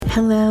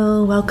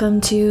Hello,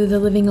 welcome to the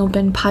Living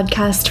Open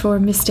podcast for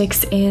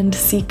mystics and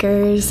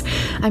seekers.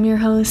 I'm your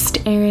host,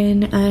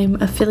 Erin. I'm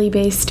a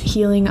Philly-based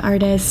healing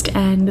artist,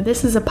 and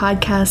this is a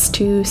podcast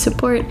to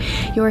support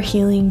your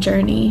healing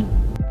journey.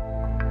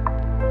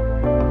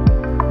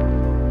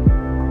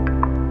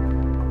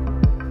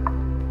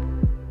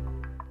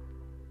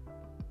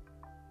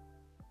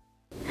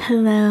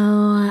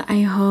 Hello,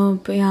 I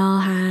hope y'all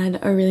had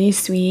a really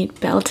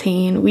sweet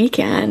Beltane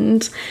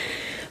weekend.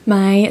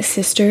 My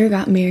sister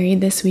got married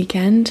this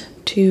weekend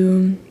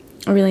to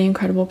a really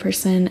incredible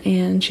person,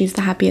 and she's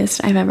the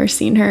happiest I've ever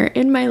seen her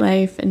in my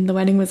life, and the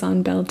wedding was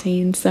on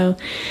Beltane, so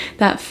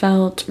that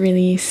felt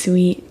really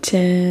sweet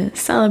to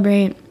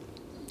celebrate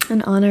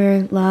and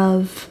honor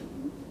love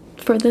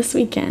for this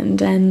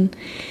weekend. And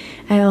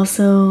I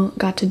also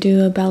got to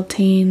do a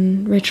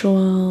Beltane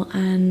ritual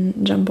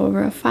and jump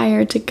over a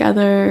fire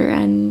together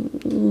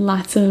and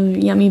lots of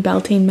yummy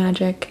Beltane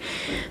magic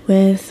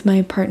with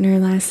my partner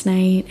last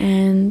night,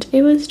 and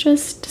it was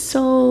just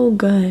so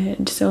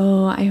good.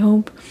 So I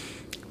hope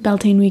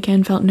Beltane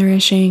weekend felt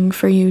nourishing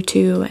for you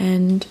too,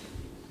 and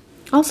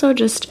also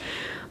just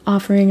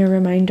offering a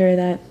reminder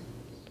that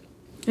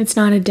it's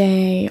not a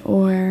day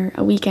or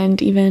a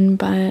weekend even,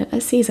 but a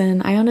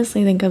season. I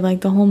honestly think of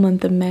like the whole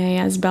month of May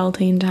as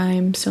Beltane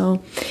time.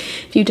 So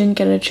if you didn't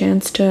get a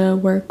chance to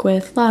work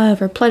with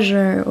love or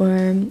pleasure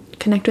or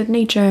connect with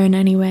nature in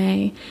any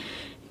way,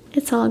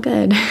 it's all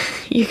good.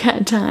 You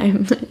got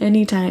time.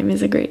 Any time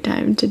is a great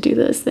time to do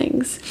those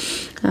things.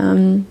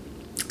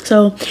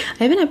 So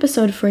I have an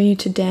episode for you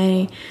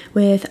today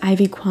with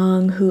Ivy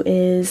Kwong, who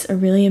is a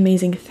really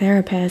amazing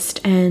therapist,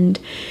 and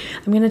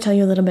I'm going to tell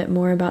you a little bit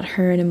more about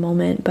her in a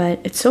moment. But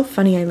it's so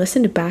funny, I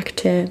listened back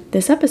to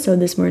this episode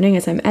this morning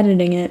as I'm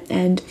editing it,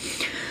 and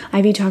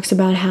Ivy talks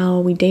about how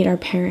we date our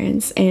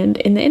parents, and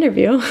in the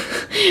interview,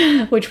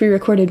 which we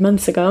recorded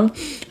months ago,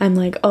 I'm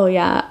like, oh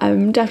yeah,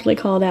 I'm definitely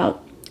called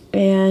out.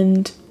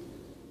 And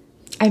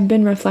I've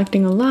been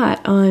reflecting a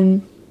lot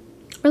on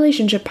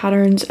relationship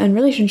patterns and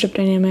relationship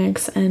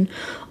dynamics and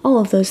all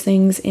of those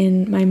things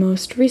in my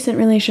most recent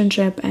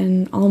relationship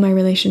and all my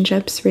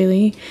relationships,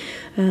 really,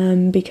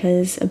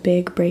 because a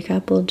big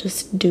breakup will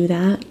just do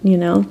that, you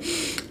know.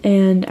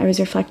 And I was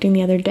reflecting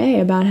the other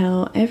day about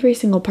how every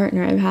single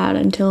partner I've had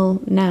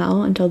until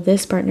now, until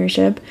this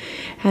partnership,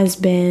 has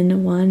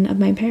been one of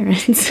my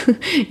parents,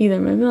 either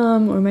my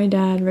mom or my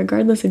dad,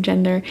 regardless of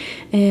gender,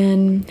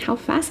 and how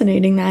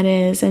fascinating that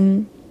is.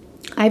 And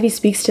Ivy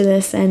speaks to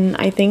this, and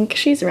I think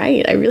she's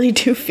right. I really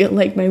do feel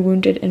like my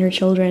wounded inner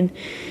children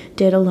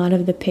did a lot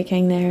of the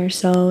picking there,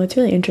 so it's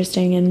really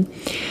interesting, and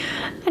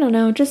I don't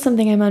know, just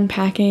something I'm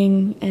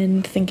unpacking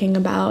and thinking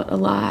about a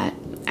lot.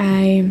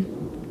 I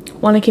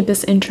want to keep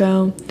this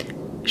intro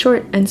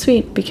short and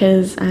sweet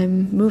because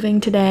I'm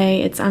moving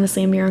today. It's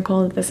honestly a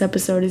miracle that this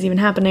episode is even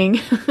happening.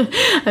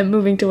 I'm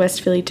moving to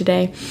West Philly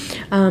today,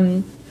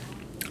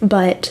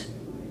 but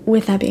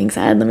with that being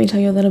said, let me tell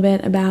you a little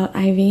bit about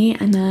Ivy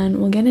and then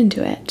we'll get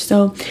into it.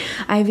 So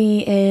Ivy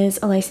is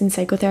a licensed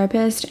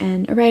psychotherapist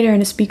and a writer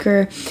and a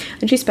speaker,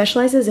 and she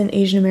specializes in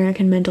Asian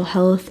American mental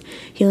health,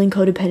 healing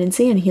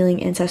codependency, and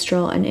healing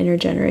ancestral and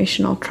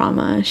intergenerational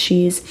trauma.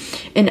 She's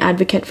an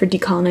advocate for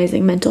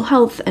decolonizing mental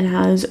health and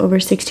has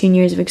over 16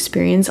 years of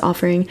experience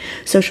offering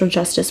social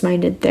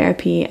justice-minded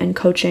therapy and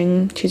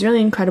coaching. She's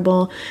really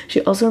incredible.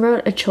 She also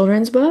wrote a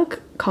children's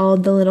book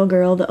called The Little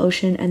Girl, the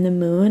Ocean, and the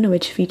Moon,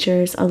 which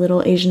features a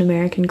little Asian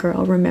American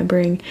girl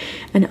remembering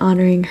and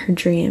honoring her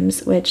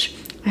dreams, which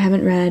I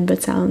haven't read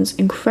but sounds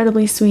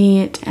incredibly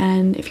sweet.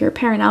 And if you're a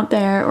parent out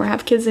there or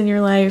have kids in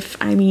your life,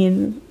 I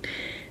mean,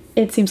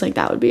 it seems like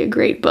that would be a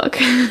great book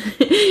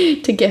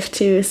to gift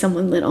to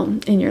someone little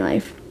in your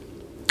life.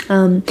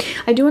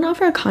 I do want to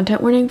offer a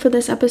content warning for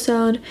this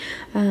episode.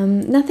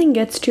 Nothing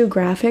gets too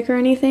graphic or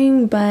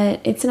anything, but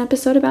it's an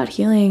episode about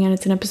healing and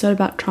it's an episode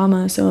about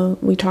trauma. So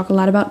we talk a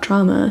lot about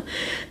trauma.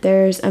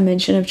 There's a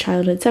mention of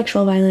childhood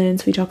sexual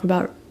violence. We talk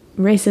about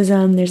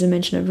racism. There's a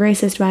mention of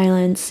racist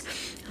violence.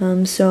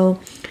 So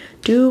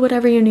do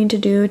whatever you need to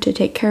do to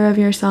take care of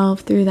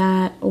yourself through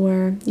that,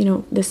 or, you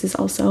know, this is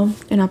also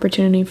an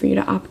opportunity for you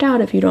to opt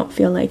out if you don't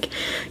feel like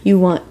you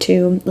want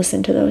to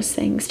listen to those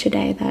things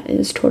today. That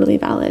is totally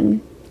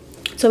valid.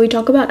 So we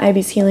talk about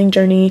Ivy's healing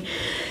journey,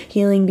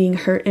 healing being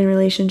hurt in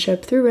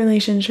relationship through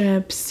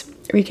relationships,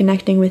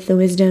 reconnecting with the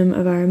wisdom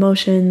of our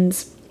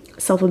emotions,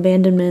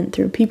 self-abandonment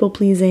through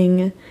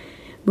people-pleasing,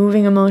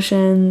 moving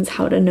emotions,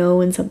 how to know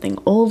when something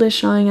old is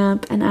showing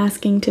up and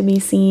asking to be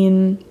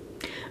seen,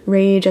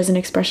 rage as an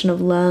expression of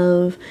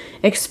love,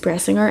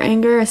 expressing our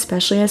anger,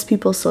 especially as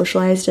people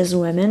socialized as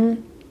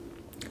women,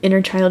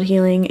 inner child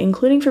healing,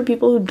 including for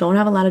people who don't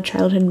have a lot of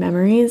childhood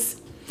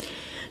memories,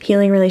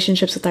 healing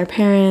relationships with our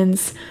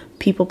parents,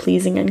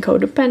 people-pleasing and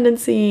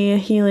codependency,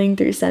 healing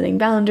through setting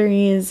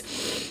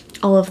boundaries,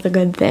 all of the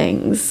good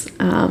things.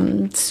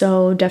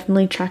 So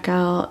definitely check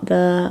out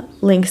the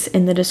links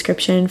in the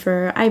description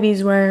for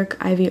Ivy's work.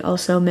 Ivy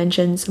also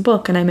mentions a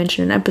book, and I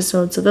mentioned an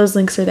episode, so those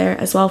links are there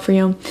as well for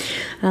you.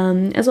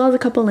 As well as a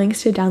couple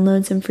links to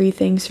download some free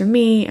things from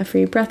me, a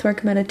free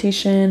breathwork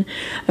meditation,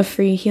 a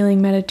free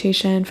healing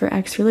meditation for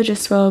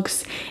ex-religious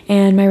folks,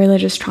 and my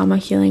religious trauma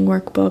healing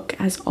workbook,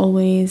 as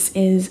always,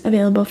 is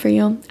available for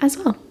you as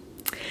well.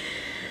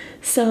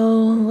 So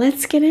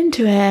let's get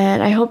into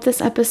it. I hope this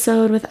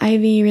episode with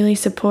Ivy really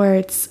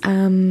supports.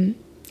 In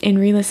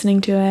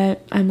re-listening to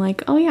it, I'm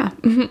like, oh yeah,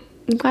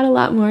 I've got a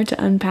lot more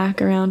to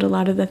unpack around a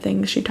lot of the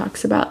things she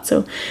talks about.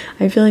 So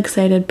I feel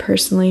excited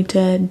personally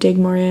to dig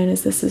more in,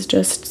 as this is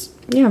just,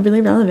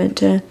 really relevant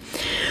to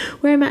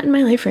where I'm at in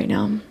my life right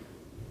now.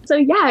 So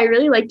yeah, I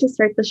really like to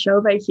start the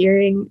show by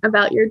hearing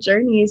about your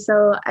journey.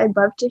 So I'd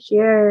love to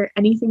hear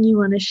anything you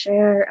want to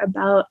share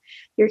about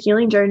your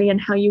healing journey and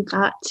how you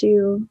got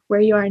to where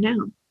you are now.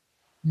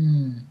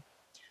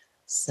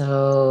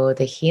 So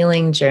the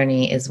healing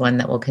journey is one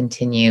that will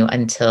continue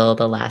until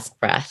the last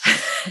breath.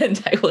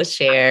 And I will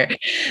share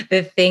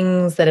the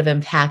things that have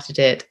impacted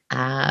it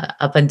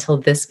up until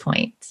this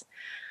point.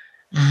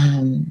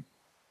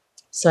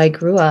 So I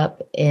grew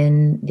up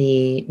in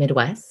the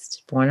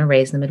Midwest, born and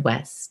raised in the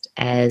Midwest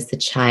as the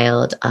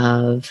child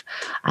of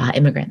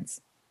immigrants.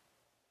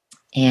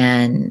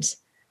 And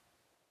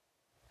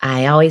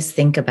I always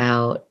think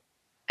about,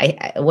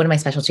 one of my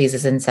specialties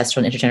is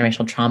ancestral and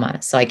intergenerational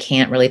trauma. So I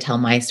can't really tell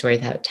my story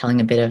without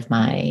telling a bit of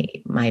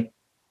my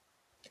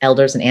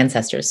elders and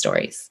ancestors'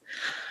 stories.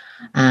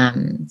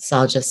 So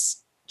I'll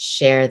just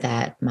share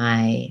that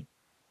my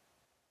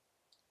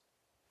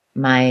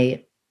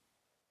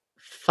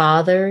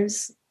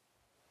father's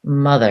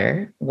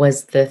mother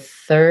was the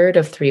third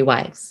of three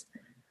wives.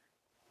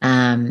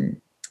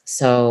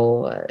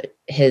 So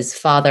his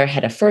father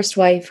had a first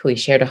wife who he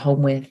shared a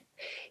home with.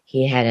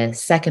 He had a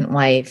second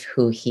wife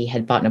who he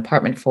had bought an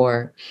apartment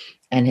for.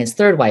 And his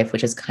third wife,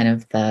 which is kind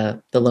of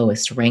the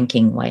lowest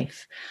ranking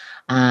wife,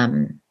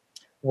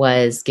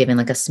 was given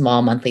like a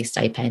small monthly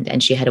stipend.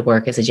 And she had to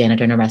work as a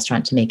janitor in a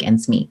restaurant to make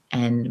ends meet.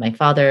 And my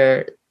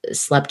father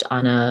slept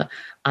on a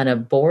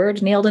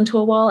board nailed into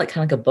a wall, like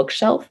kind of like a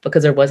bookshelf,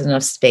 because there wasn't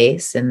enough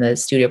space in the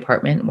studio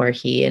apartment where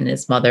he and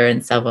his mother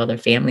and several other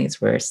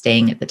families were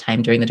staying at the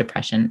time during the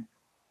Depression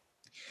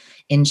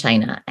in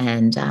China.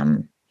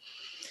 And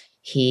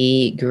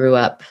he grew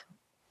up,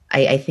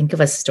 I think of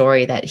a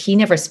story that he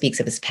never speaks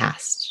of his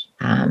past.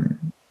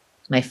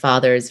 My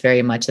father is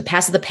very much the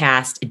past is the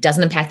past. It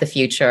doesn't impact the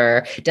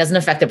future. It doesn't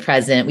affect the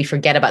present. We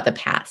forget about the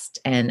past.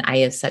 And I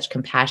have such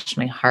compassion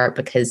in my heart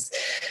because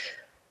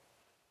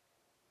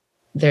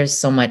there's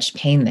so much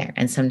pain there.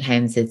 And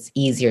sometimes it's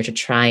easier to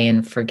try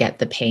and forget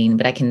the pain,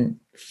 but I can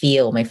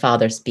feel my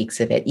father speaks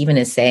of it, even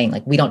as saying,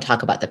 like, we don't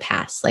talk about the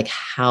past, like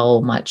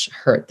how much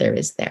hurt there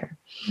is there.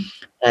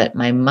 But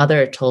my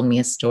mother told me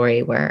a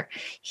story where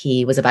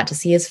he was about to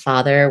see his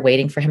father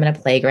waiting for him in a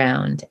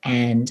playground.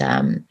 And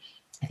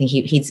I think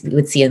he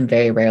would see him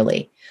very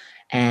rarely.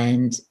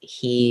 And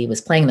he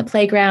was playing in the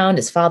playground.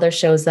 His father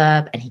shows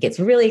up and he gets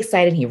really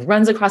excited. He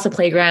runs across the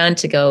playground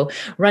to go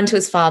run to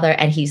his father.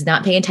 And he's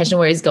not paying attention to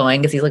where he's going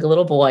because he's like a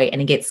little boy,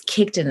 and he gets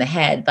kicked in the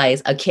head by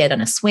a kid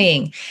on a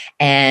swing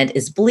and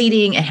is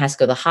bleeding and has to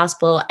go to the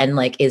hospital and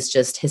like is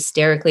just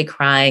hysterically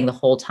crying the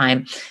whole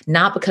time,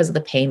 not because of the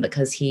pain,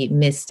 because he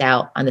missed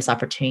out on this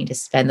opportunity to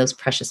spend those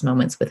precious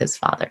moments with his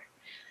father.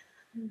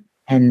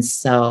 And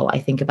so I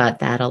think about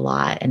that a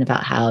lot, and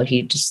about how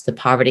the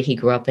poverty he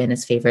grew up in,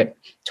 his favorite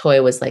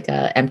toy was like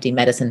a empty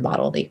medicine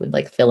bottle that he would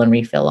like fill and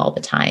refill all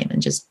the time.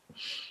 And just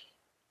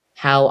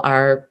how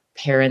our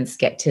parents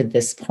get to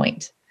this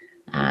point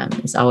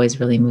is always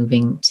really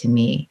moving to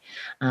me.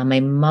 My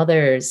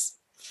mother's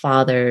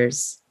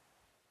father's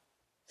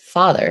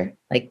father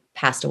like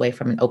passed away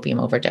from an opium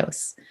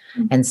overdose.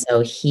 Mm-hmm. And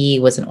so he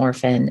was an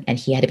orphan, and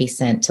he had to be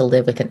sent to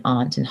live with an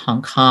aunt in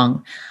Hong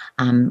Kong,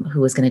 who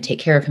was going to take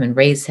care of him and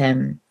raise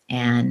him.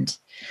 And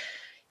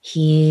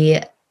he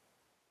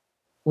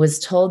was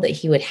told that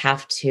he would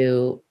have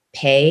to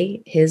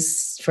pay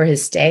for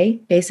his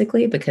stay,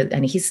 basically, because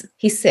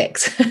he's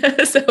 6.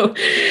 So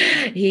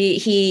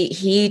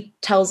he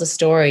tells a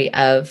story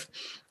of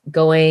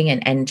going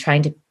and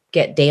trying to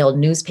get day-old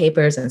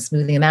newspapers and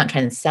smoothing them out,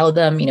 trying to sell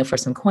them, for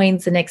some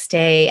coins the next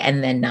day,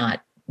 and then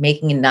not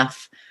making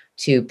enough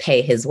to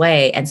pay his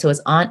way. And so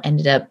his aunt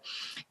ended up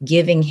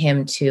giving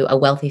him to a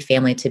wealthy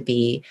family to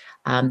be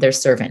their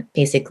servant.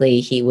 Basically,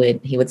 he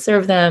would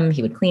serve them,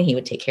 he would clean, he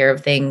would take care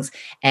of things,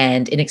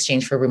 and in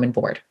exchange for room and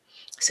board,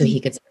 so he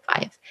could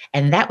survive.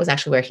 And that was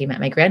actually where he met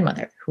my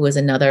grandmother, who was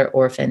another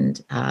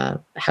orphaned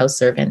house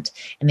servant.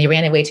 And they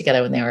ran away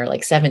together when they were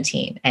like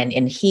 17.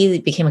 And he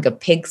became like a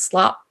pig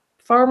slop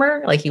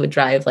farmer. Like he would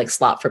drive like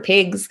slop for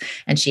pigs,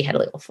 and she had a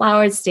little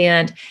flower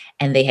stand,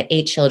 and they had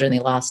 8 children. They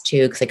lost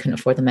 2 because they couldn't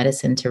afford the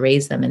medicine to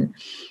raise them.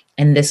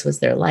 And this was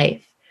their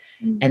life.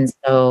 And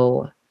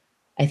so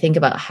I think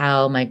about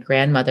how my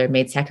grandmother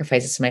made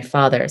sacrifices to my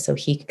father so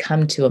he could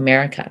come to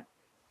America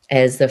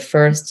as the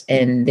first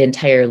in the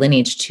entire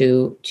lineage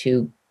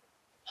to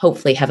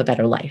hopefully have a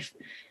better life.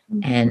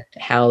 And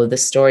how the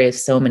story of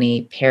so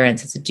many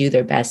parents is to do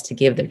their best to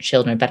give their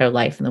children a better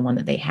life than the one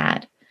that they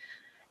had.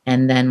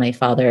 And then my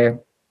father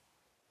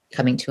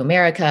coming to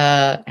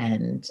America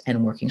and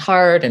working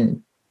hard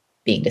and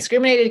being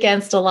discriminated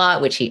against a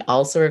lot, which he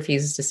also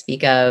refuses to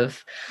speak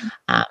of.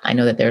 I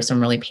know that there are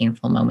some really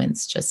painful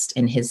moments just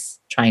in his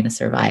trying to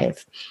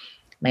survive.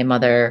 My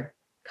mother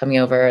coming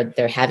over,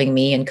 they're having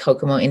me in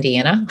Kokomo,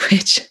 Indiana,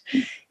 which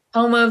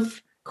home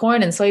of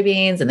corn and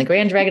soybeans and the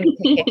Grand Dragon.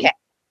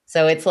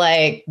 So it's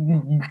like,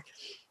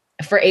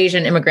 for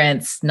Asian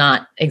immigrants,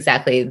 not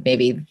exactly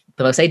maybe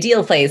the most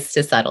ideal place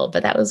to settle,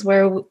 but that was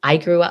where I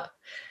grew up.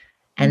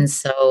 And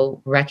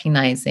so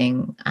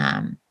recognizing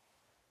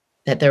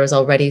that there was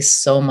already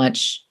so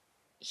much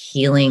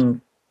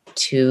healing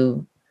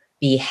to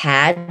be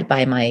had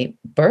by my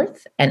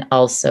birth and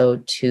also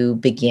to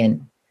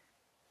begin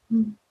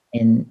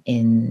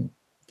in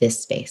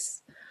this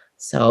space.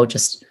 So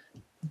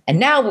and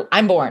now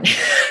I'm born.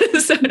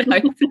 So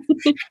now,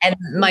 and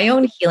my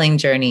own healing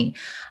journey.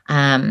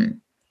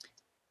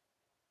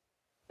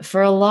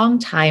 For a long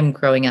time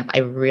growing up, I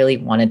really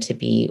wanted to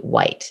be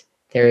white.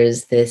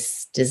 There's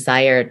this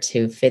desire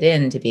to fit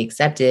in, to be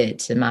accepted,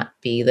 to not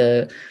be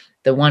the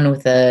one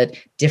with the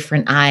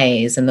different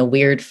eyes and the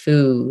weird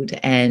food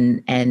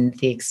and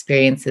the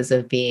experiences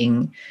of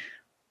being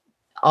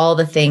all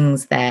the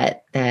things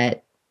that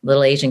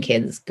little Asian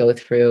kids go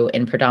through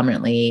in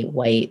predominantly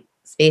white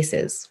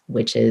spaces,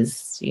 which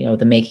is,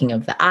 the making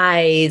of the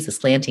eyes, the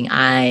slanting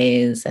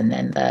eyes, and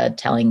then the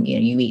telling,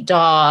 you eat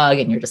dog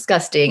and you're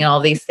disgusting and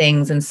all these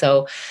things. And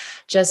so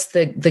just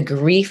the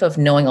grief of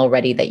knowing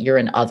already that you're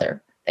an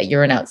other, that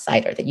you're an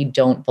outsider, that you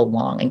don't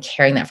belong, and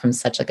carrying that from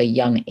such like a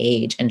young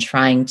age and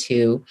trying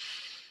to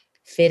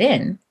fit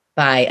in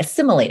by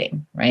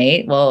assimilating,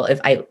 right? Well,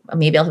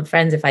 maybe I'll have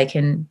friends if I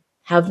can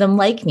have them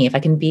like me, if I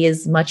can be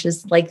as much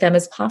as like them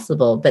as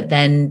possible, but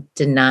then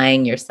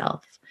denying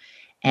yourself.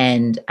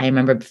 And I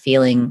remember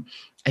feeling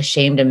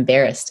ashamed,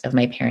 embarrassed of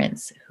my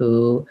parents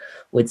who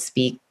would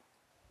speak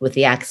with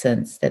the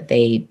accents that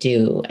they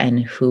do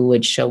and who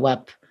would show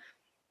up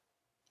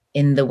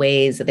in the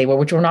ways that they were,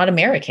 which were not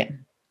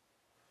American.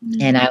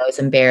 And I was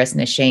embarrassed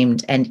and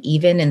ashamed. And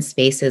even in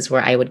spaces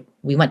where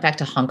we went back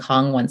to Hong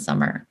Kong one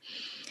summer.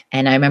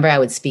 And I remember I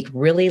would speak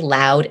really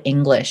loud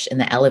English in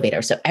the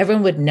elevator. So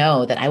everyone would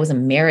know that I was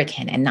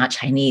American and not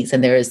Chinese.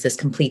 And there was this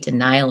complete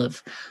denial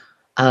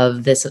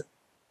of this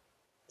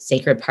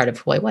sacred part of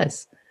who I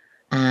was.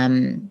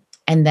 And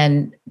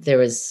then there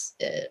was,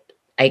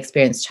 I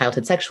experienced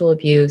childhood sexual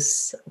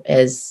abuse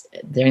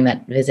during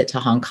that visit to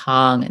Hong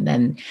Kong. And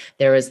then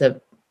there was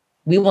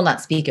we will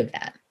not speak of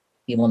that.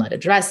 We will not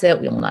address it.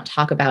 We will not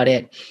talk about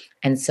it.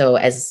 And so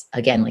as,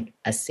 again, like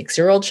a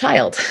 6-year-old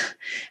child,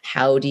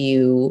 how do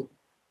you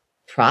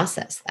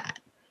process that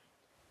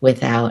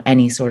without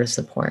any sort of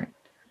support?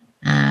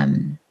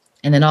 And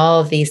then all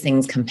of these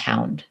things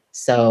compound.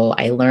 So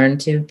I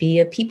learned to be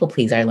a people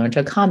pleaser. I learned to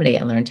accommodate.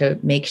 I learned to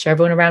make sure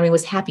everyone around me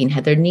was happy and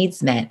had their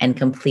needs met, and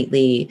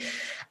completely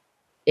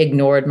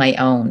ignored my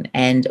own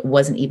and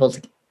wasn't able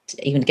to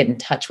even get in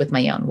touch with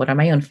my own. What are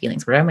my own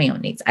feelings? What are my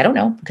own needs? I don't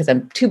know, because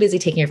I'm too busy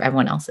taking care of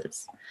everyone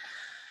else's.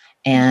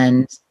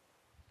 And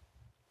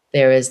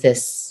there is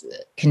this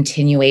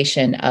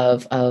continuation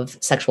of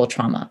sexual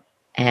trauma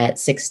at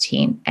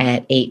 16,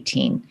 at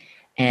 18,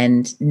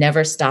 and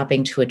never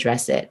stopping to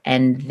address it.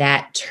 And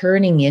that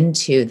turning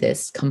into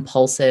this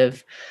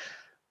compulsive,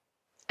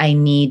 I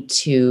need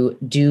to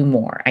do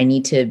more. I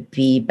need to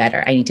be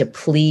better. I need to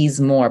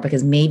please more,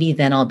 because maybe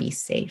then I'll be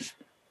safe.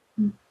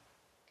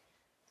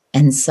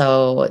 And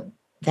so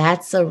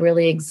that's a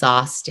really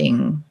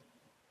exhausting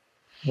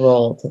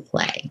role to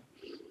play.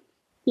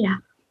 Yeah.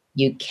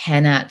 You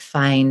cannot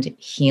find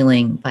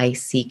healing by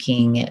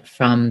seeking it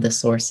from the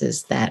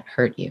sources that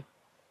hurt you.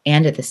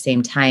 And at the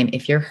same time,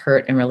 if you're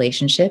hurt in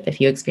relationship,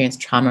 if you experience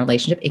trauma in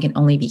relationship, it can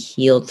only be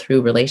healed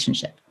through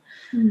relationship.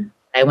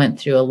 I went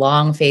through a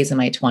long phase in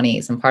my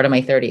 20s and part of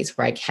my 30s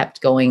where I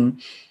kept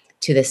going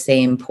to the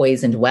same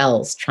poisoned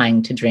wells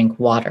trying to drink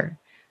water.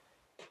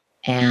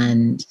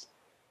 And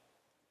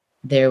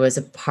there was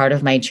a part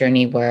of my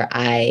journey where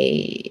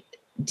I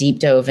deep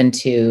dove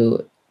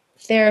into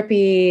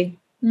therapy.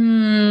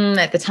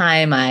 At the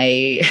time,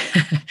 I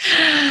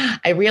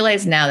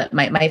realized now that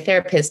my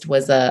therapist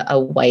was a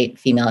white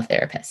female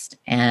therapist.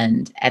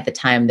 And at the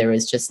time, there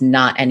was just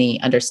not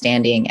any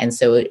understanding. And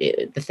so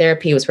the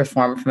therapy was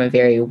performed from a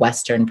very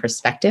Western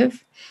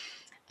perspective,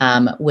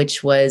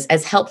 which was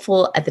as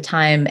helpful at the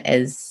time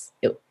as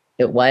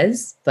it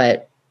was.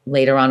 But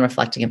later on,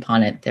 reflecting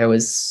upon it, there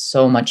was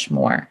so much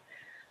more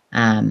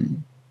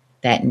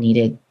that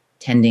needed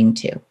tending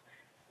to.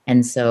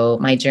 And so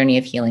my journey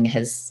of healing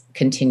has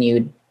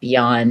continued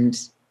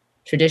beyond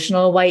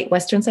traditional white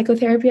Western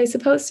psychotherapy, I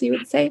suppose you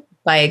would say,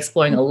 by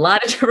exploring a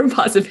lot of different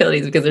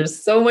possibilities, because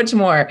there's so much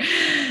more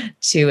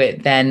to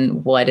it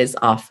than what is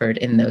offered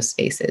in those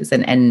spaces.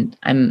 And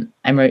I'm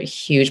a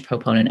huge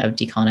proponent of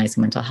decolonizing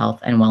mental health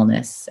and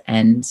wellness.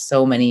 And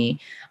so many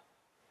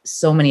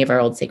of our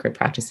old sacred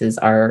practices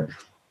are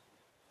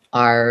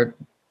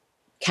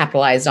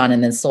capitalized on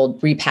and then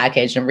sold,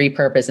 repackaged and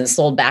repurposed and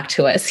sold back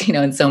to us,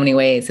 in so many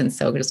ways. And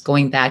so just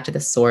going back to the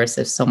source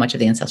of so much of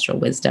the ancestral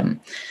wisdom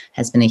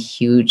has been a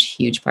huge,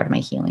 huge part of my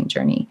healing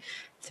journey,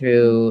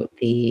 through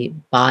the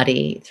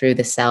body, through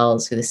the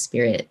cells, through the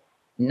spirit,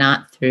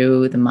 not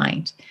through the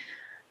mind.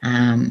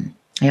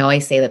 I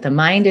always say that the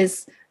mind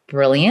is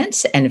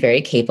brilliant and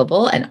very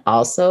capable, and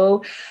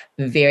also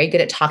very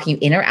good at talking you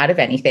in or out of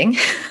anything.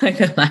 Like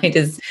the mind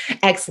is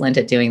excellent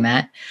at doing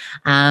that.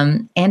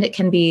 And it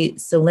can be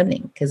so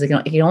limiting because it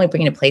can only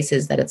bring you to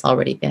places that it's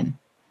already been.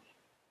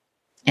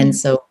 And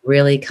so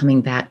really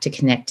coming back to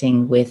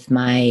connecting with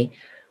the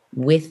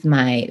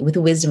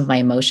wisdom of my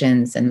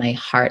emotions and my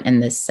heart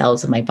and the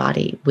cells of my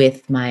body,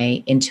 with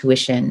my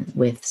intuition,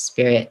 with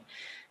spirit,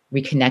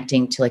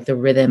 reconnecting to like the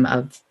rhythm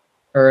of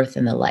earth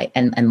and the light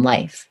and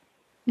life.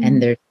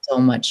 And there's so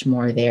much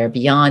more there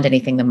beyond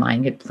anything the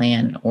mind could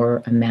plan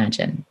or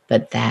imagine.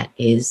 But that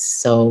is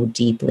so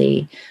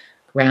deeply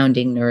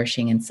grounding,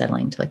 nourishing, and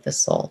settling to like the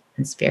soul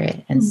and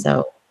spirit. And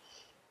so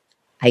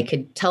I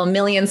could tell a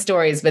million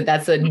stories, but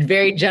that's a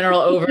very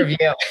general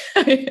overview.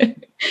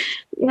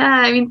 Yeah,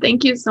 I mean,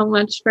 thank you so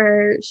much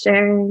for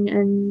sharing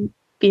and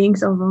being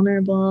so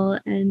vulnerable.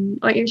 And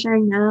what you're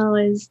sharing now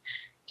is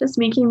just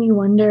making me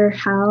wonder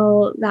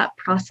how that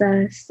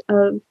process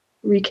of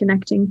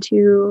reconnecting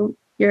to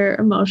your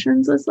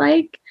emotions was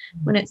like,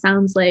 when it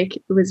sounds like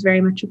it was very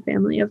much a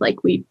family of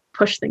like, we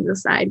push things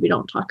aside, we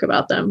don't talk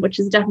about them, which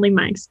is definitely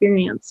my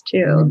experience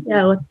too.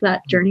 Yeah, what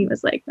that journey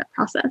was like, that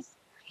process.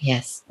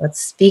 Yes, let's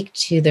speak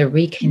to the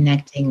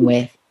reconnecting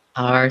with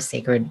our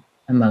sacred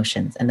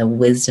emotions and the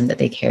wisdom that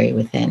they carry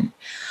within.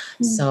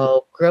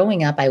 So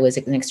growing up, I was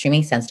an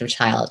extremely sensitive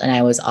child, and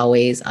I was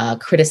always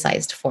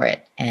criticized for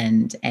it.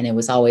 And it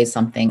was always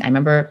something. I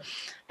remember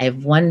I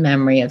have one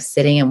memory of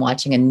sitting and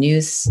watching a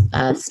news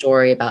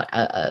story about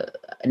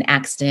an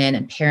accident,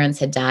 and parents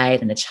had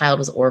died and a child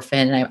was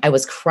orphaned. And I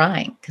was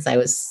crying because I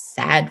was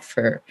sad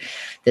for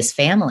this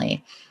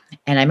family.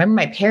 And I remember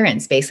my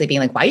parents basically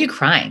being like, why are you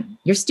crying?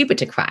 You're stupid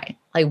to cry.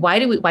 Like, why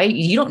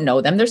you don't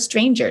know them? They're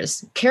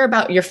strangers. Care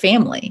about your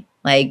family.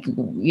 Like,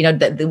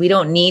 that we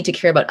don't need to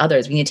care about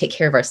others. We need to take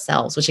care of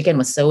ourselves, which again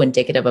was so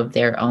indicative of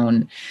their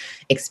own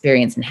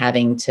experience and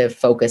having to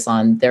focus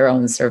on their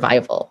own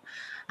survival.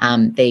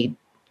 They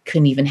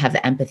couldn't even have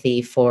the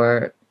empathy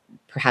for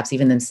perhaps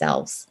even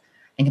themselves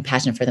and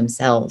compassion for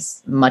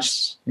themselves,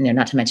 much,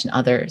 not to mention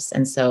others.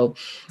 And so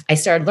I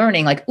started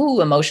learning like,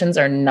 emotions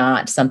are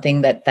not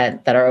something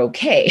that are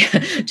okay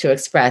to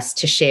express,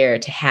 to share,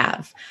 to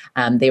have.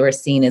 They were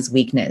seen as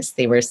weakness.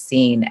 They were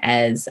seen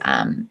as,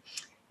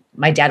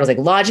 my dad was like,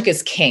 logic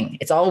is king.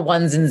 It's all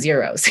ones and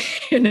zeros,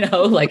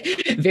 like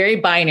very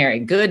binary,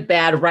 good,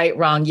 bad, right,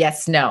 wrong,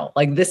 yes, no.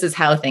 Like this is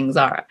how things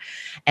are.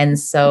 And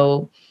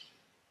so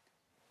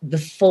the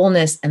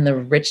fullness and the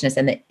richness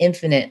and the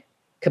infinite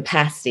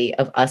capacity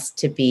of us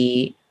to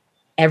be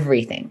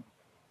everything,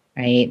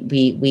 right?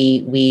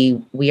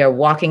 We are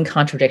walking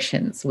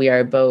contradictions. We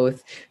are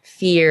both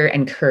fear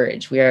and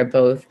courage. We are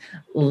both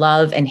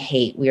love and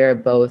hate. We are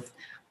both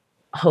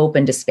hope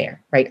and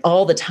despair, right?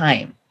 All the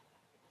time.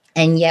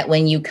 And yet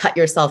when you cut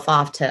yourself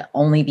off to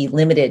only be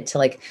limited to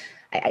like,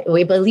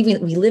 we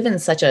live in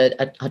such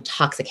a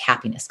toxic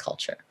happiness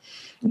culture,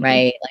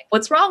 right? Like,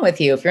 what's wrong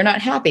with you if you're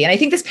not happy? And I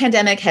think this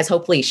pandemic has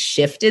hopefully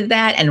shifted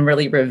that and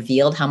really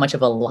revealed how much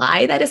of a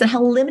lie that is and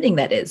how limiting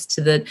that is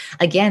to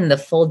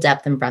the full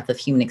depth and breadth of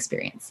human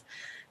experience.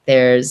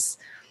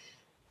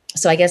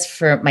 So I guess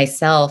for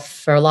myself,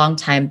 for a long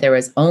time, I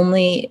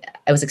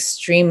was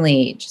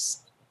extremely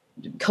just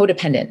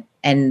codependent.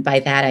 And by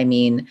that, I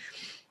mean,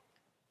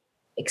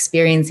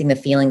 experiencing the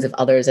feelings of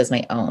others as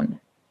my own.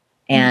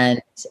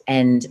 And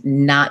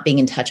not being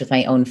in touch with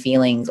my own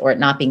feelings, or it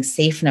not being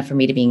safe enough for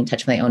me to be in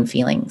touch with my own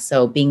feelings.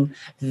 So being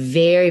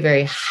very,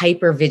 very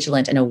hyper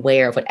vigilant and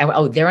aware of whatever.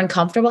 Oh, they're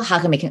uncomfortable. How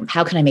can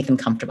I make them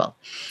comfortable?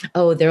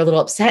 Oh, they're a little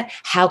upset.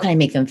 How can I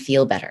make them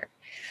feel better?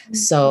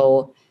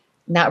 So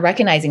not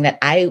recognizing that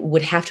I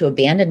would have to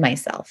abandon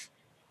myself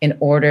in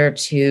order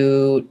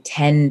to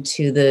tend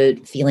to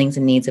the feelings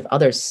and needs of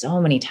others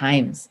so many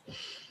times.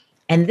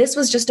 And this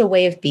was just a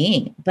way of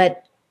being,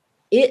 but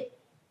it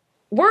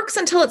works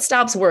until it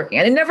stops working.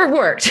 And it never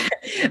worked.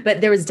 But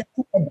there was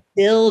definitely a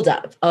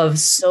buildup of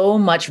so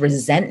much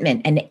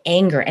resentment and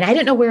anger. And I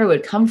didn't know where it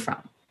would come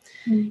from.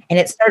 And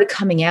it started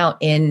coming out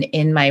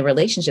in my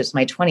relationships,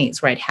 my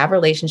 20s, where I'd have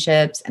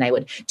relationships and I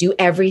would do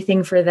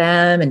everything for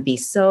them and be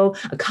so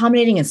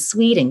accommodating and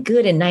sweet and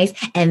good and nice.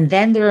 And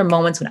then there are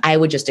moments when I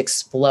would just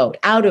explode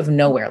out of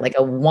nowhere. Like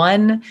a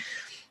 1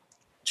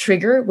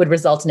 trigger would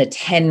result in a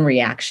 10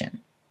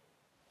 reaction.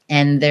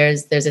 And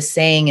there's a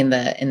saying in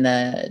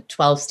the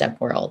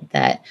 12-step world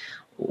that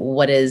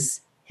what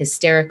is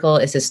hysterical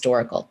is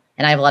historical.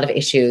 And I have a lot of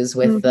issues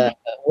with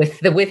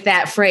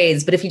that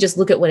phrase. But if you just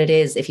look at what it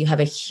is, if you have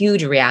a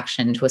huge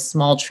reaction to a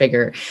small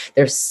trigger,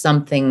 there's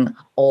something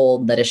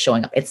old that is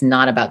showing up. It's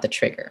not about the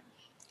trigger.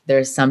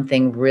 There's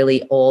something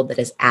really old that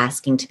is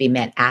asking to be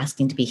met,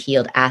 asking to be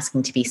healed,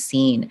 asking to be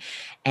seen.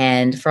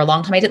 And for a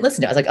long time, I didn't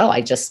listen to it. I was like,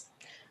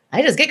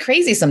 I just get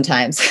crazy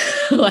sometimes.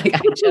 Like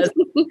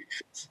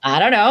I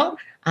don't know.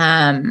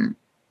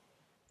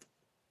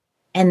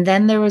 And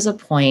then there was a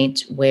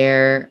point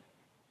where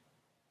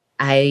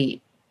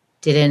I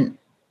didn't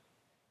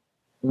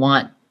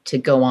want to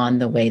go on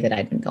the way that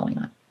I'd been going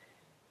on.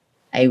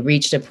 I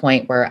reached a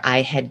point where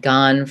I had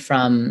gone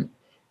from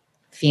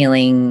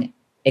feeling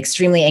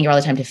extremely angry all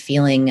the time to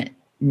feeling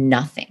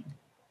nothing.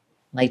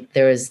 Like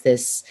there was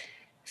this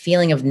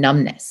feeling of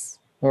numbness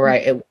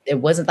where it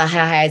wasn't the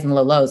high highs and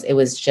low lows. It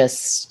was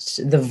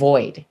just the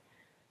void.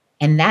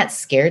 And that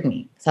scared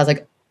me. So I was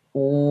like,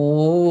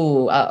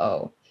 ooh,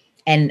 uh-oh.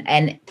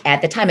 And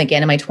at the time,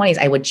 again, in my 20s,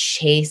 I would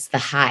chase the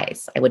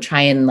highs. I would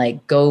try and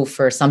like go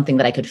for something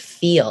that I could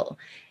feel,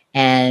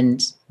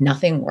 and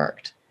nothing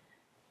worked.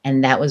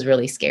 And that was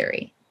really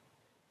scary.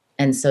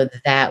 And so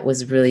that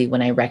was really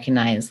when I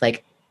recognized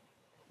like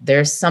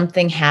there's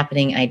something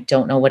happening. I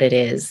don't know what it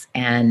is.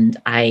 And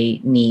I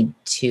need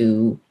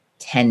to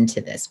tend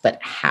to this, but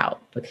how?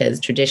 Because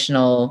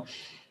traditional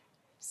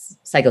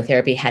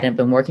psychotherapy hadn't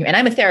been working. And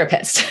I'm a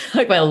therapist,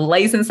 like I'm a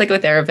licensed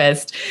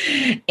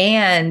psychotherapist,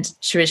 and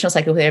traditional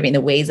psychotherapy in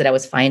the ways that I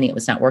was finding it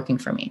was not working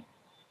for me.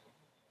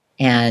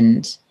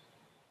 And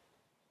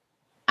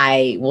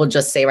I will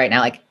just say right now,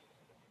 like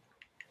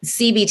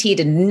CBT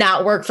did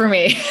not work for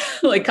me.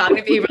 Like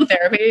cognitive behavioral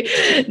therapy.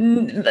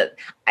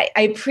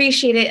 I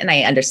appreciate it and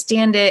I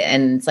understand it.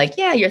 And it's like,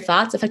 yeah, your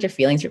thoughts affect your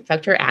feelings,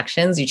 affect your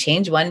actions. You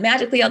change one,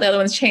 magically all the other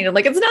ones change. I'm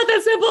like, it's not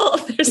that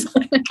simple. There's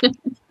like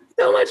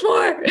so much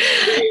more.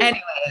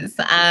 Anyways,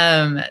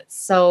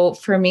 so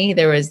for me,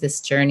 there was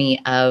this journey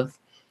of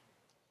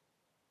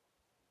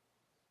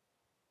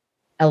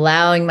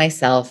allowing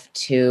myself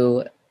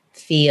to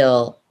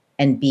feel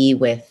and be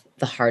with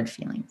the hard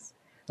feelings,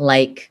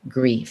 like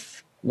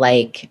grief,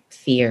 like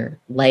fear,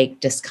 like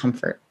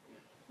discomfort,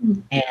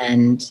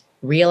 and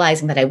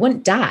realizing that I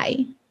wouldn't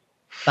die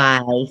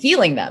by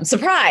feeling them.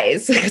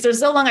 Surprise. Because for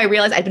so long, I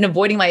realized I'd been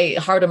avoiding my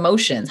hard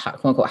emotions,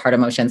 quote unquote, hard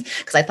emotions,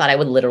 because I thought I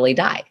would literally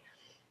die.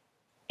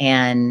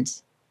 And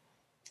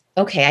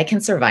okay, I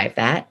can survive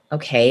that.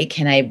 Okay,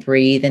 can I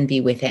breathe and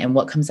be with it? And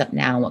what comes up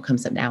now? What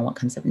comes up now? What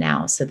comes up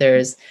now? So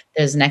there's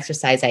an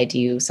exercise I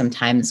do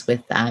sometimes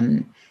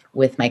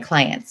with my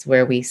clients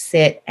where we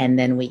sit and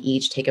then we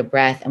each take a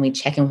breath and we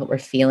check in what we're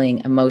feeling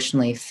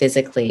emotionally,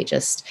 physically,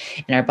 just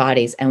in our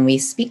bodies, and we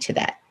speak to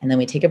that. And then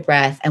we take a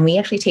breath and we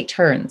actually take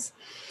turns.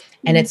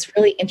 And it's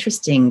really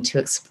interesting to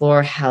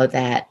explore how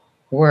that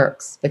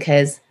works,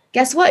 because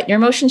guess what? Your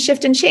emotions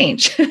shift and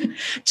change,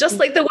 just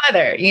like the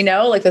weather,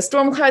 like the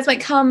storm clouds might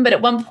come, but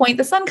at one point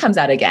the sun comes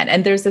out again.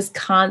 And there's this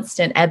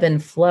constant ebb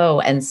and flow.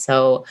 And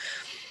so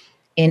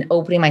in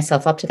opening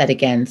myself up to that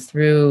again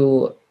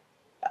through,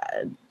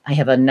 I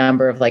have a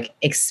number of like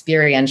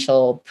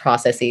experiential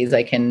processes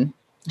I can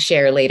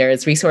share later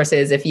as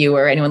resources if you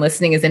or anyone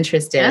listening is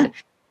interested.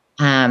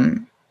 Yeah.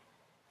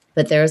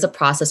 But there is a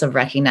process of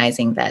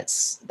recognizing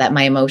that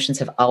my emotions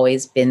have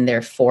always been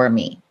there for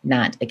me,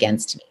 not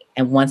against me.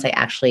 And once I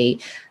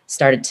actually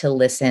started to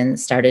listen,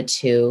 started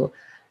to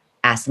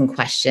ask them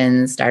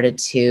questions, started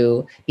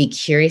to be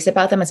curious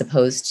about them as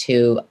opposed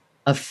to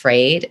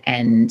afraid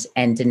and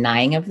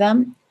denying of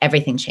them,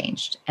 everything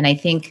changed. And I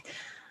think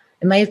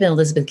it might have been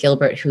Elizabeth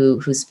Gilbert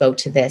who spoke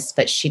to this,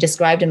 but she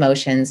described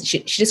emotions. She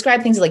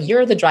described things like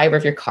you're the driver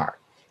of your car.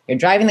 You're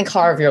driving the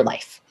car of your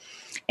life.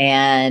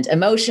 And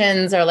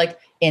emotions are like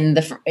in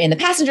the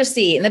passenger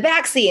seat, in the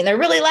back seat, and they're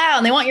really loud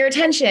and they want your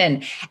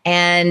attention.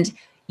 And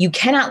you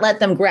cannot let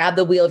them grab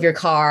the wheel of your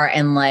car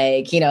and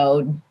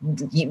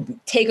you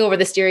take over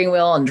the steering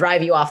wheel and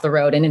drive you off the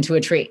road and into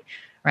a tree.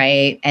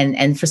 Right.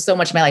 And for so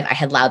much of my life, I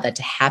had allowed that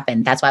to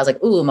happen. That's why I was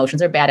like, ooh,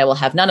 emotions are bad. I will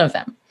have none of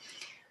them.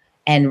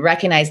 And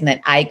recognizing that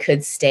I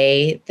could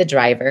stay the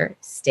driver,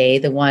 stay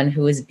the one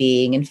who is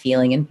being and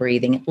feeling and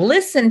breathing,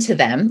 listen to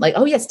them like,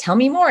 oh yes, tell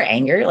me more,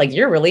 anger. Like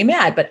you're really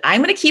mad, but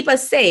I'm going to keep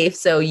us safe.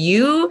 So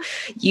you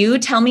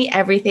tell me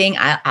everything.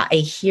 I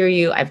hear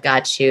you. I've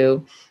got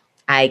you.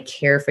 I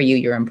care for you.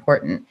 You're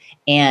important.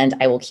 And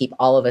I will keep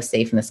all of us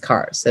safe in this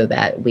car so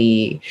that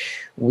we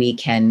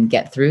can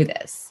get through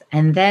this.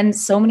 And then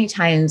so many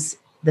times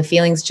the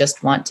feelings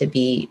just want to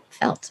be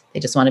felt. They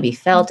just want to be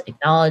felt,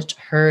 acknowledged,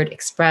 heard,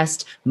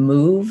 expressed.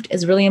 Moved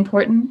is really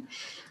important.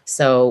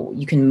 So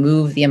you can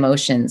move the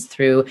emotions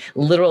through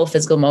literal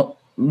physical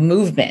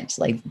movement.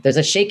 Like there's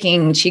a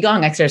shaking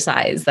qigong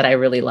exercise that I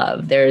really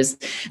love. There's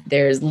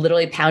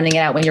literally pounding it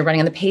out when you're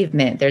running on the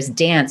pavement. There's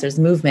dance, there's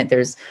movement,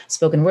 there's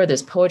spoken word,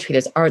 there's poetry,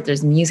 there's art,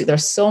 there's music.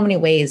 There's so many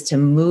ways to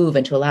move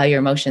and to allow your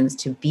emotions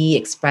to be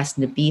expressed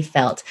and to be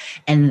felt.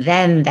 And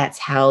then that's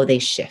how they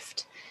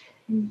shift.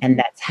 And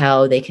that's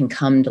how they can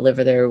come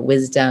deliver their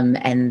wisdom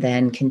and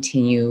then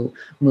continue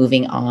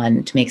moving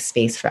on to make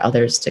space for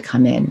others to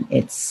come in.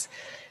 It's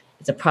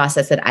a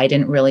process that I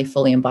didn't really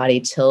fully embody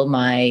till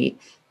my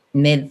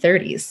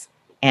mid-30s,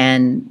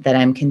 and that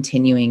I'm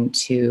continuing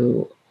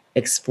to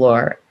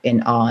explore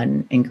in awe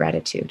and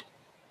gratitude.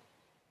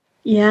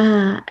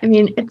 Yeah, I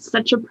mean, it's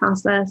such a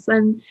process.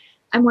 And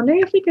I'm wondering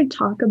if we could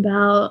talk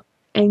about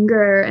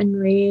anger and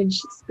rage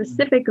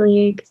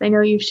specifically, because I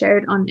know you've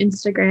shared on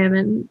Instagram,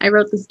 and I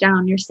wrote this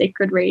down, your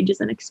sacred rage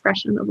is an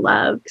expression of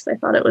love, because I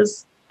thought it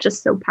was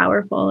just so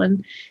powerful.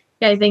 And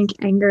yeah, I think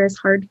anger is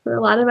hard for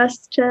a lot of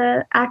us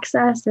to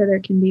access, or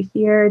there can be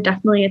fear.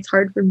 Definitely it's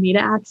hard for me to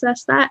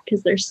access that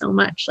because there's so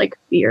much like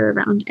fear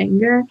around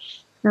anger.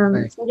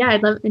 Right. So yeah,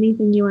 I'd love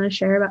anything you want to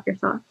share about your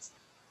thoughts.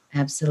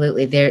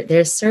 Absolutely.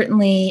 There's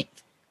certainly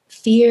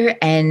fear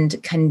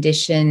and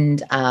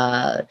conditioned,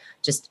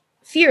 just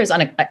fear is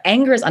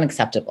anger is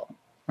unacceptable,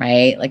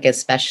 right? Like,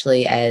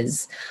 especially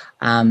as,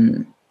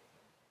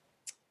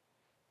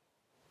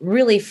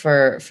 really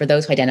for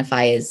those who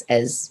identify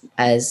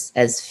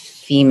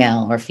as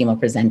female or female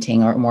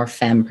presenting or more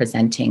femme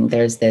presenting,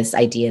 there's this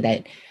idea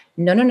that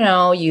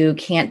no, you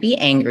can't be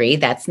angry.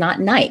 That's not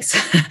nice.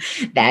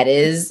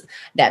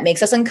 That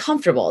makes us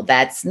uncomfortable.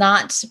 That's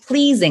not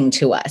pleasing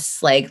to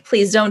us. Like,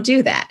 please don't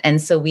do that.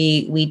 And so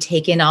we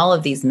take in all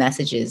of these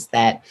messages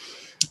that,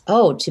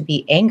 oh, to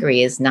be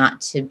angry is not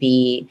to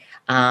be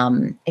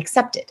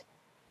accepted.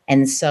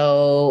 And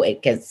so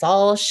it gets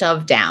all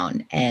shoved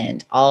down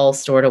and all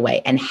stored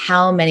away. And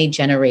how many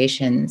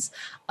generations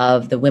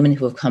of the women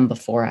who have come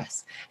before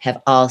us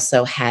have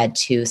also had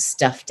to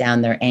stuff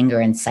down their anger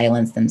and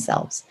silence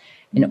themselves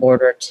in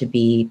order to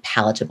be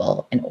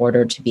palatable, in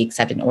order to be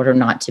accepted, in order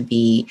not to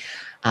be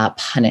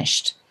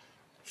punished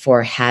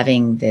for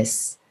having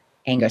this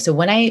anger. So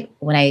when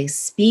I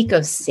speak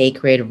of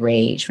sacred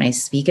rage, when I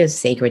speak of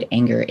sacred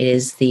anger, it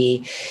is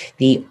the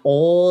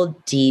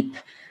old, deep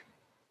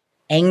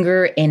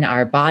anger in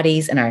our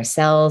bodies, in our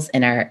cells,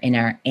 in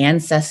our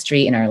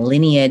ancestry, in our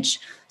lineage,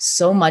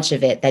 so much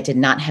of it that did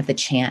not have the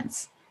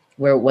chance,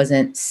 where it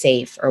wasn't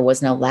safe or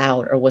wasn't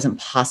allowed or wasn't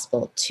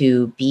possible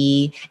to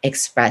be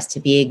expressed, to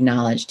be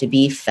acknowledged, to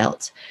be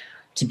felt,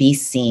 to be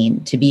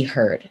seen, to be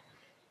heard,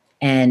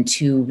 and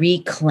to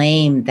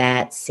reclaim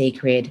that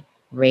sacred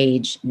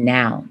rage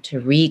now,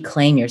 to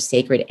reclaim your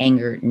sacred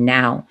anger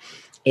now,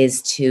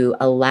 is to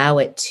allow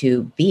it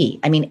to be.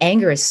 I mean,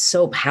 anger is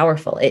so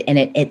powerful, it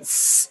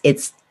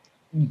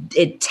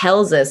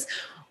tells us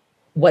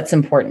what's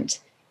important.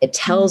 It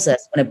tells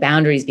us when a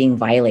boundary is being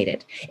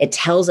violated. It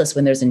tells us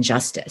when there's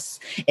injustice.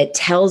 It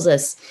tells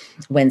us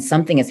when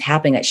something is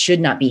happening that should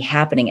not be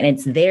happening. And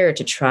it's there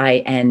to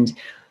try and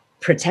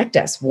protect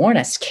us, warn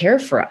us, care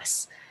for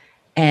us.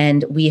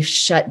 And we've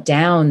shut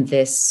down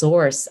this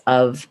source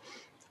of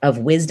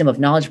wisdom, of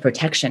knowledge,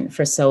 protection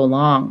for so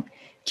long.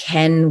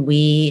 Can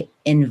we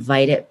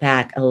invite it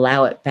back,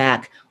 allow it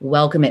back,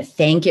 welcome it,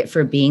 thank it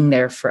for being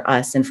there for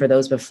us and for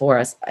those before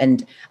us,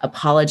 and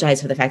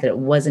apologize for the fact that it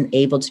wasn't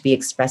able to be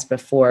expressed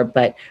before,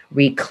 but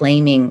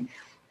reclaiming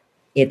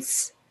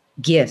its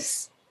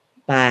gifts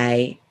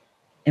by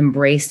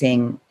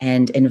embracing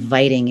and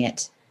inviting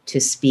it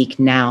to speak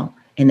now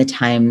in the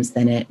times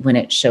when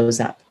it shows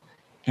up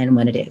and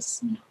when it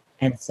is.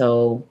 And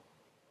so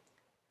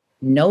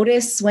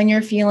notice when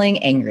you're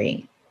feeling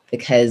angry,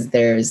 because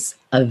there's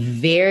a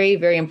very,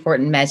 very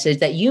important message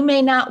that you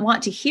may not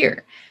want to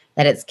hear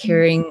that it's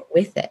carrying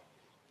with it.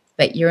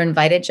 But you're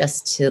invited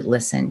just to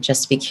listen,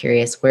 just to be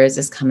curious. Where is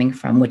this coming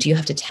from? What do you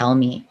have to tell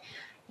me?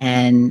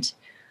 And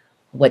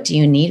what do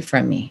you need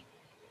from me?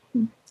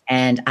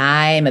 And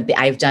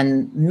I've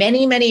done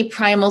many, many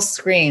primal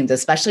screams,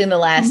 especially in the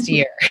last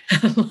year.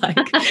 Like,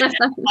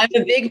 I'm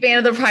a big fan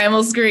of the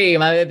primal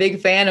scream. I'm a big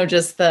fan of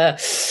just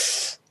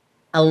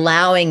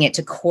allowing it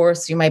to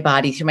course through my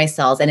body, through my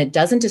cells. And it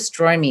doesn't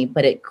destroy me,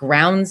 but it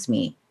grounds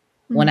me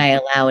when I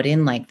allow it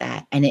in like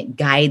that. And it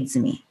guides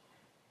me.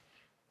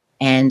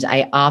 And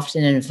I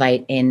often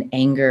invite in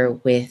anger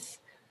with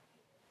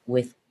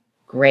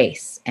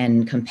grace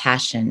and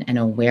compassion and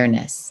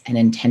awareness and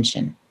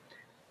intention.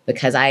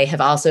 Because I have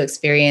also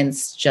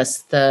experienced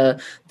just the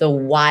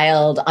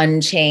wild,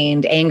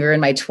 unchained anger in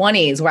my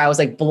 20s, where I was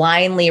like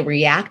blindly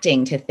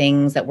reacting to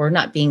things that were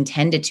not being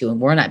tended to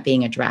and were not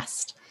being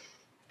addressed.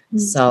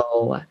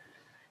 So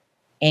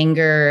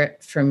anger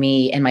for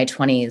me in my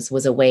 20s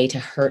was a way to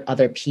hurt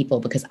other people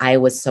because I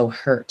was so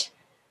hurt.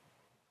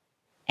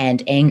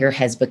 And anger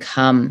has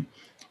become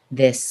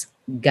this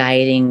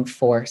guiding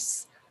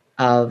force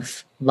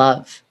of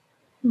love.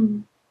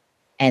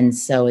 And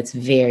so it's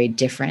very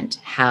different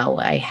how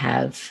I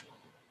have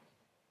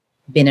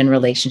been in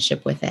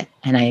relationship with it.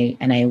 And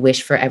I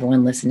wish for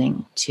everyone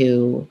listening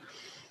to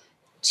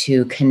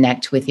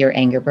connect with your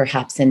anger,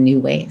 perhaps in new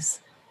ways,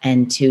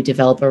 and to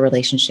develop a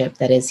relationship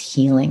that is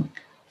healing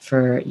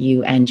for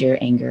you and your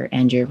anger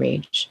and your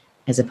rage,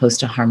 as opposed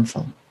to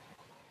harmful.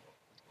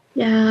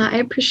 Yeah, I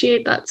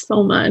appreciate that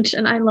so much.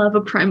 And I love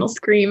a primal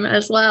scream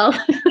as well.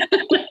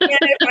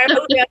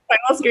 Primal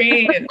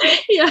scream.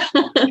 Yeah.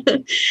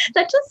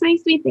 That just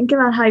makes me think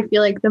about how I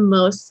feel like the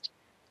most,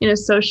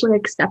 socially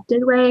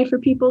accepted way for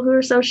people who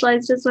are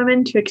socialized as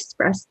women to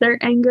express their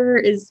anger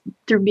is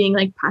through being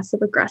like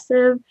passive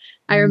aggressive.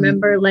 I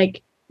remember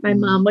like my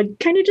mom would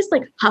kind of just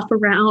like huff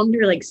around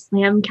or like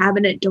slam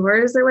cabinet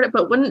doors or whatever,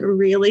 but wouldn't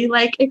really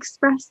like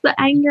express the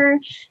anger.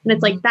 And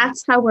it's like,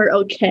 that's how we're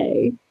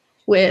okay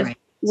with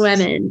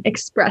women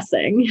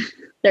expressing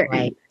their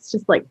Right. anger. It's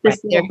just like Right.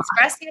 this. They're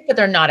expressing it, but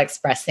they're not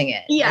expressing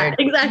it. Yeah,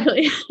 They're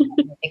exactly.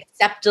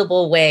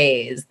 acceptable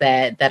ways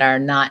that are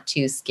not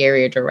too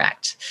scary or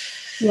direct.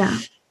 Yeah.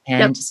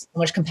 And just so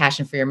much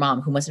compassion for your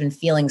mom, who must have been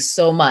feeling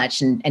so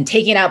much and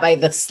taken out by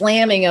the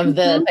slamming of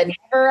the, but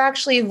never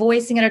actually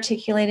voicing and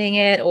articulating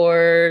it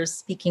or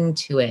speaking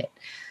to it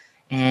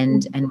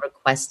and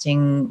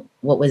requesting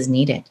what was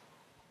needed.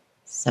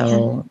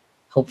 So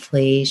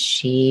hopefully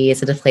she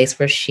is at a place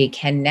where she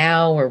can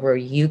now, or where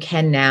you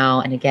can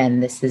now. And again,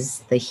 this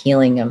is the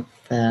healing of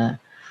the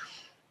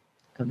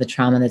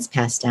trauma that's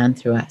passed down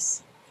through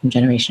us from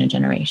generation to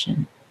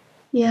generation.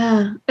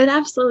 Yeah, it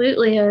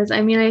absolutely is.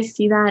 I mean, I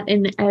see that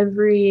in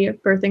every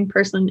birthing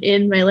person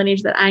in my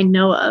lineage that I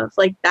know of.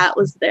 Like, that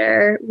was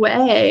their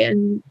way.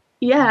 And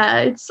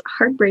yeah, it's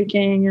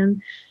heartbreaking,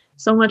 and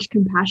so much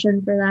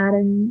compassion for that.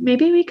 And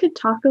maybe we could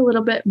talk a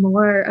little bit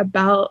more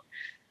about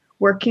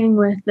working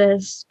with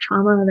this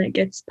trauma that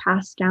gets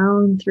passed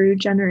down through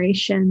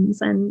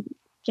generations. And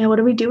yeah, what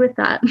do we do with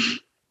that?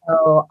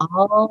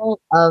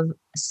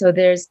 So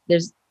there's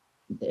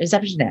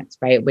epigenetics,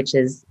 right? Which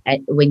is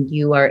when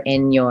you are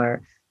in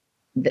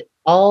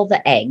all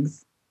the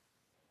eggs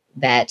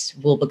that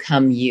will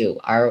become you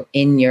are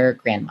in your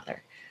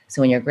grandmother.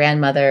 So when your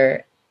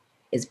grandmother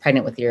is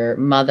pregnant with your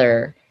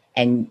mother,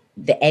 and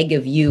the egg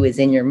of you is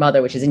in your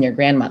mother, which is in your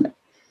grandmother.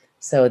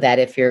 So that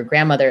if your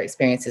grandmother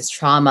experiences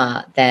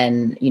trauma,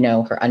 then,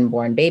 her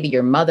unborn baby,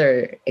 your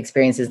mother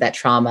experiences that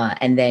trauma.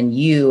 And then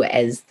you,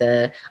 as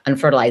the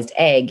unfertilized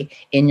egg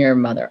in your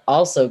mother,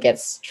 also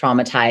gets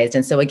traumatized.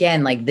 And so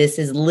again, like, this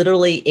is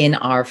literally in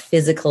our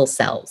physical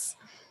cells.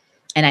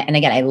 And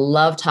again, I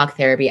love talk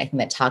therapy. I think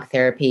that talk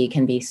therapy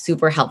can be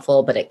super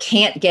helpful, but it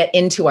can't get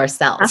into our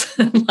cells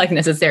like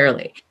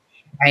necessarily,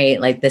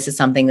 right? Like, this is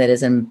something that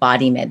is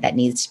embodiment that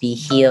needs to be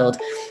healed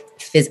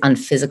on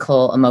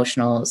physical,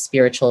 emotional,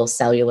 spiritual,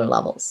 cellular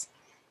levels.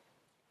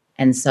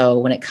 And so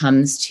when it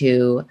comes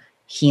to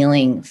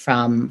healing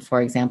from,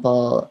 for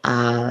example,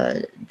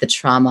 the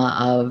trauma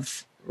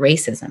of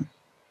racism,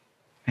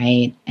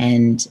 right?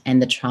 And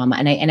the trauma,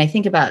 and I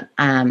think about,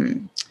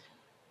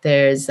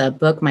 there's a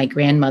book, My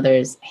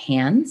Grandmother's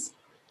Hands.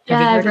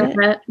 I've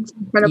read it. It's an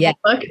incredible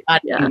book.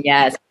 Yeah.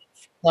 Yes.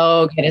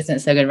 So good, isn't it?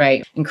 So good,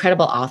 right?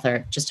 Incredible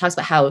author. Just talks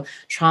about how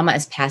trauma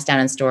is passed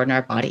down and stored in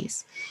our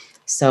bodies.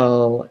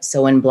 So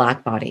in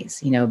Black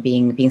bodies,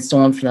 being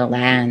stolen from their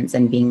lands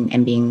and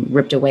being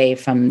ripped away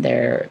from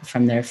their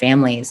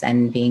families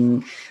and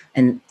being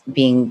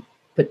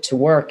put to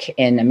work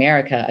in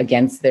America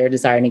against their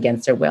desire and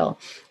against their will.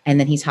 And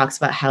then he talks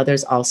about how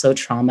there's also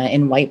trauma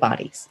in white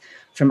bodies,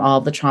 from all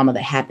the trauma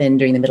that happened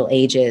during the Middle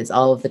Ages,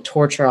 all of the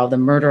torture, all of the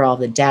murder, all of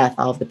the death,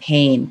 all of the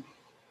pain,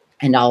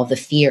 and all of the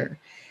fear,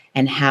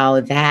 and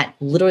how that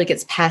literally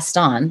gets passed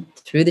on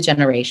through the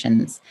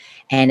generations,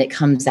 and it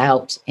comes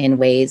out in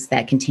ways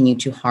that continue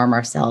to harm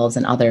ourselves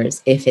and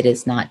others if it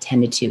is not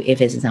tended to, if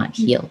it is not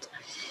healed.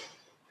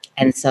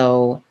 And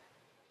so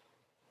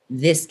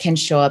this can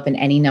show up in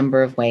any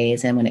number of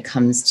ways. And when it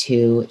comes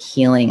to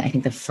healing, I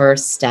think the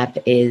first step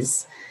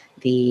is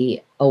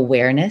the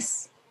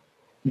awareness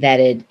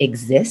that it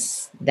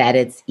exists, that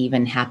it's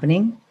even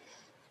happening.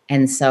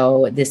 And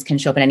so this can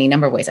show up in any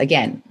number of ways.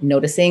 Again,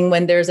 noticing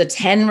when there's a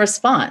 10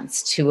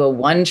 response to a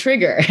 1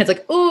 trigger. It's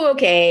like, oh,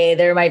 okay,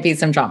 there might be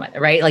some trauma,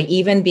 right? Like,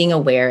 even being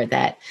aware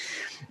that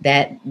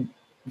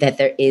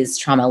there is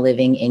trauma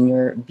living in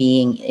your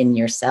being, in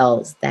your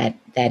cells, that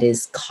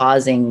is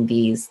causing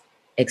these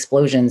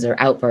explosions or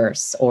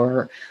outbursts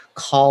or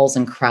calls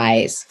and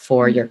cries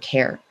for your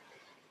care.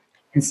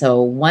 And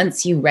so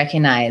once you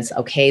recognize,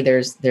 okay,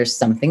 there's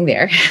something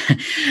there,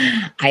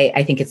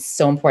 I think it's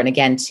so important,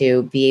 again,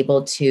 to be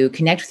able to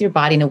connect with your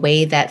body in a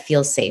way that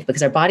feels safe,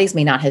 because our bodies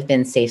may not have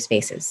been safe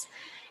spaces.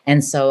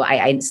 And so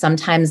I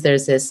sometimes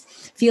there's this,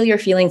 feel your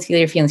feelings.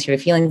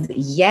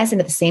 Yes.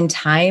 And at the same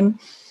time,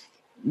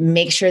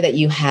 make sure that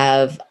you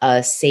have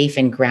a safe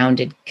and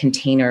grounded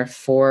container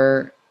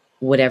for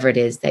whatever it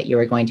is that you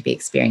are going to be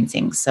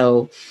experiencing.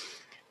 So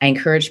I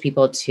encourage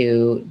people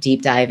to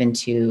deep dive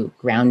into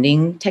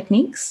grounding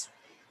techniques.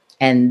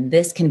 And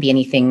this can be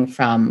anything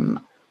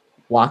from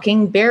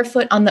walking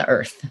barefoot on the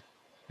earth,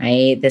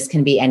 right? This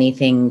can be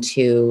anything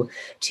to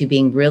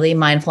being really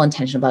mindful,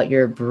 intentional about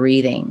your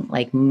breathing,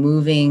 like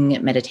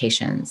moving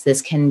meditations.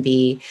 This can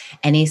be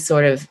any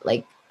sort of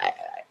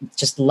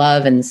just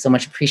love and so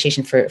much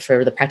appreciation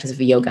for the practice of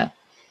yoga,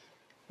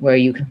 where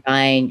you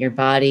combine your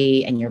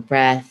body and your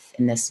breath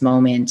in this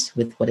moment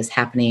with what is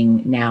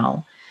happening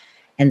now.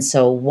 And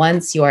so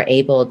once you are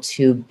able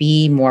to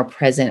be more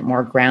present,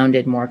 more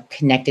grounded, more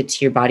connected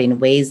to your body in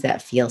ways that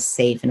feel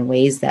safe, in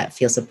ways that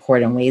feel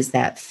support, in ways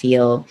that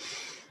feel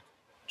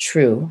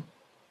true,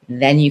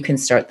 then you can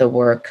start the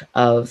work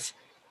of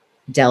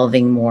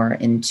delving more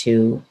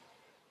into,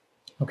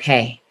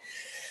 okay,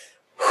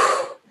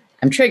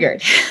 I'm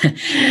triggered.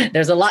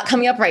 There's a lot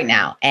coming up right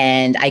now.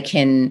 And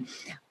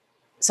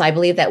so I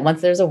believe that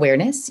once there's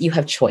awareness, you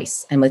have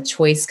choice. And with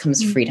choice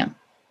comes freedom.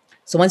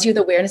 So once you have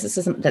the awareness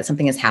that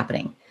something is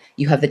happening,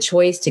 you have the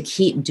choice to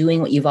keep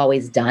doing what you've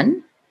always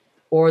done,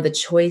 or the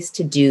choice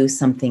to do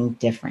something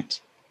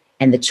different.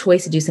 And the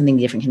choice to do something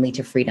different can lead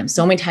to freedom.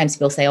 So many times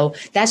people say, oh,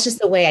 that's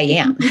just the way I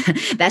am.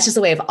 That's just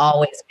the way I've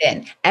always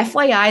been.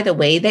 FYI, the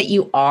way that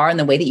you are and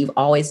the way that you've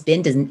always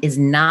been is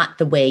not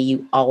the way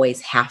you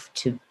always have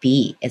to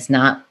be. It's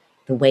not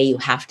the way you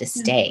have to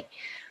stay.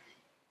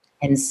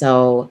 And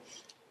so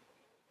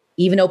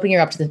even opening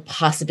her up to the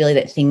possibility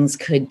that things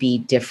could be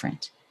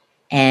different.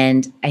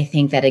 And I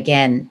think that,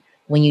 again,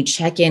 when you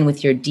check in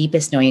with your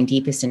deepest knowing,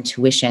 deepest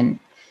intuition,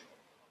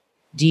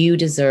 do you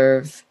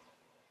deserve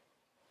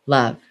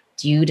love?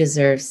 Do you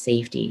deserve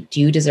safety?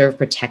 Do you deserve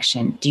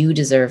protection? Do you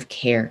deserve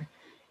care?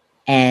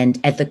 And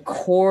at the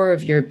core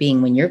of your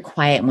being, when you're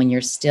quiet and when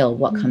you're still,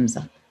 what comes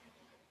up?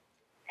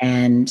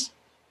 And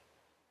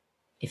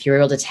if you're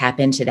able to tap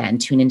into that and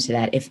tune into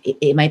that, if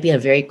it might be a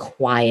very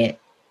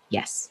quiet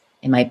yes,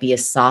 it might be a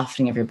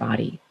softening of your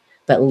body,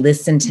 but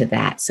listen to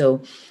that.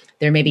 So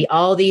there may be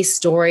all these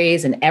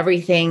stories and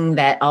everything,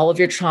 that all of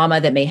your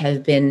trauma that may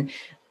have been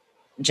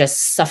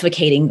just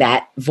suffocating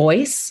that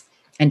voice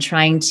and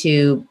trying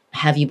to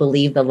have you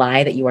believe the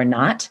lie that you are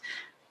not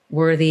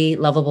worthy,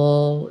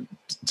 lovable,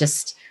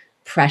 just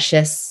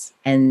precious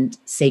and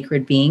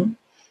sacred being.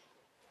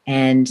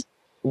 And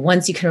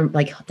once you can,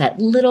 like, that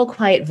little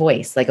quiet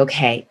voice, like,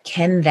 okay,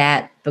 can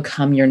that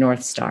become your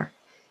North Star?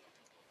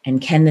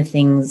 And can the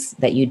things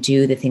that you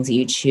do, the things that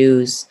you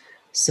choose,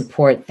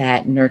 support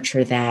that,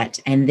 nurture that?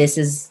 And this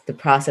is the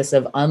process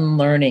of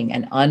unlearning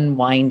and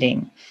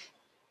unwinding.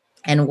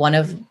 And one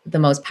of the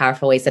most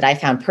powerful ways that I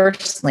found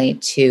personally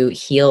to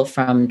heal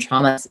from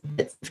trauma,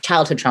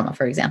 childhood trauma,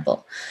 for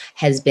example,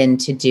 has been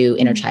to do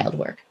inner child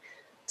work.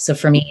 So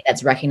for me,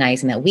 that's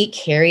recognizing that we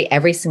carry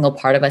every single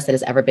part of us that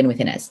has ever been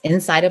within us.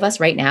 Inside of us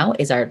right now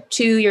is our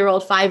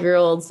 2-year-old,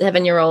 5-year-old,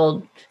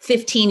 7-year-old,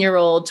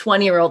 15-year-old,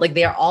 20-year-old. Like,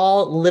 they are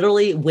all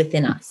literally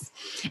within us.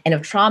 And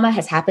if trauma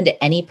has happened at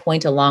any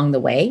point along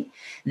the way,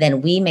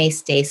 then we may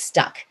stay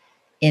stuck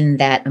in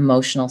that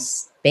emotional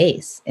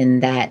space, in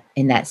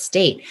that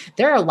state.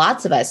 There are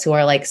lots of us who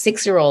are like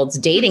 6-year-olds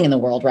dating in the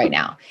world right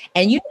now.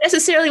 And you don't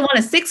necessarily want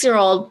a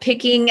 6-year-old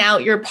picking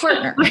out your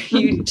partner.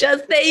 You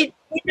just, they're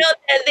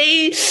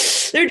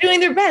doing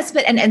their best.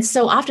 But, and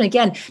so often,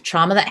 again,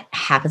 trauma that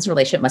happens in a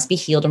relationship must be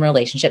healed in a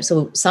relationship.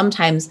 So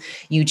sometimes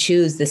you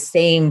choose the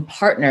same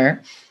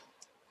partner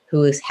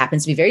who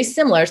happens to be very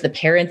similar to the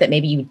parent that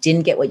maybe you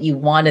didn't get what you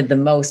wanted the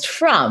most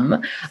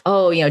from.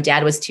 Oh,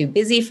 dad was too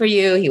busy for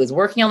you. He was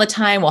working all the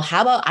time. Well,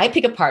 how about I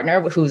pick a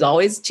partner who's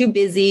always too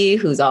busy,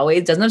 who's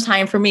always doesn't have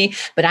time for me,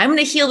 but I'm going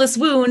to heal this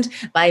wound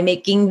by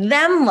making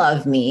them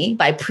love me,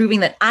 by proving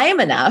that I am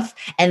enough.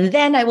 And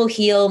then I will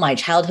heal my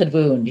childhood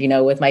wound,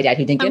 with my dad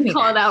who didn't give me. I'm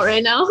called out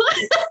right now.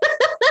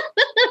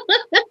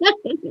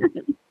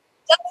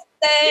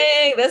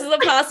 This is a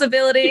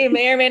possibility,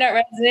 may or may not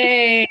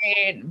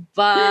resonate,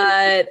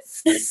 but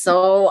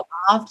so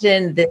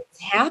often this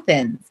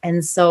happens.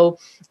 And so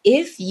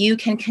if you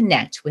can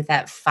connect with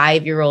that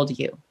 5-year-old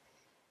you,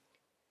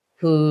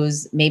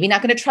 who's maybe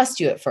not going to trust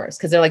you at first,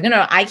 because they're like,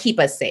 no, I keep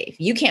us safe.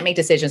 You can't make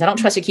decisions. I don't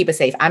trust you to keep us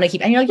safe. I'm going to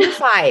keep, and you're like, you're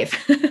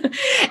 5.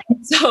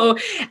 And so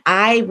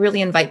I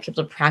really invite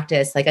people to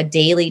practice like a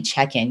daily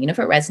check-in, if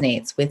it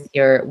resonates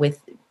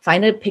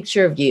find a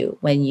picture of you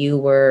when you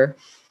were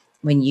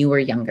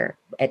younger,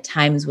 at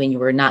times when you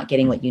were not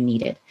getting what you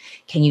needed.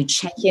 Can you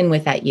check in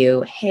with that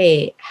you?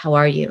 Hey, how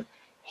are you?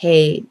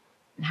 Hey,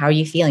 how are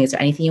you feeling? Is there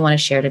anything you want to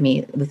share with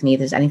me? If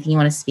there's anything you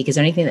want to speak, is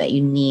there anything that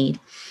you need?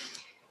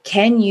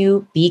 Can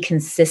you be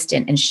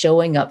consistent in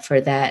showing up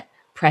for that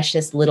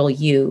precious little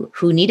you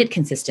who needed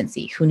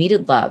consistency, who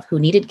needed love, who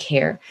needed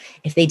care?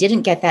 If they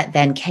didn't get that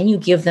then, can you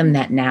give them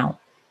that now?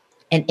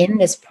 And in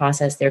this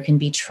process, there can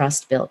be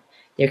trust built.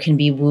 There can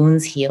be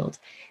wounds healed.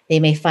 They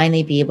may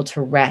finally be able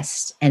to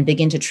rest and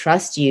begin to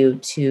trust you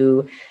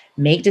to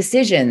make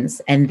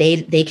decisions, and they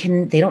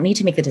don't need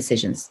to make the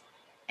decisions.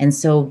 And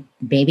so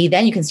maybe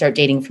then you can start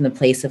dating from the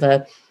place of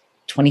a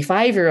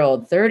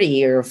 25-year-old,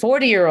 30 or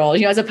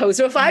 40-year-old, as opposed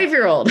to a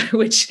 5-year-old,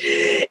 which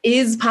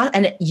is,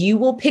 and you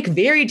will pick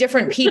very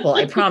different people,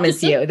 I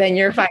promise you, than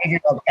your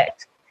 5-year-old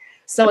picked.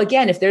 So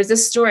again, if there's a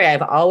story,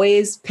 I've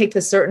always picked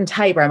a certain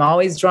type, or I'm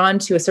always drawn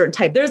to a certain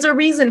type, there's a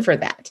reason for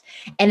that.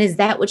 And is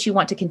that what you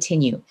want to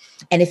continue?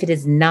 And if it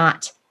is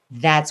not,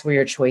 that's where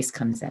your choice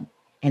comes in.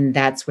 And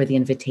that's where the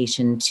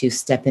invitation to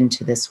step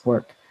into this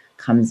work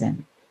comes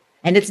in.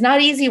 And it's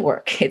not easy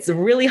work. It's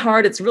really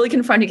hard. It's really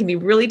confronting. It can be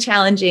really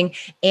challenging.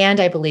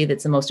 And I believe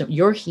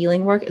your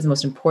healing work is the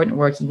most important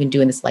work you can do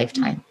in this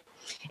lifetime.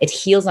 It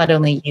heals not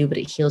only you, but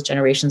it heals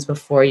generations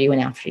before you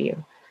and after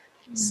you.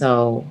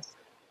 So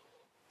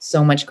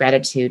much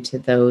gratitude to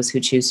those who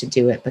choose to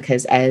do it,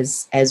 because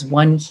as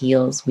one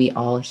heals, we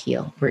all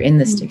heal. We're in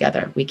this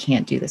together. We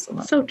can't do this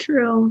alone. So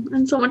true.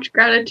 And so much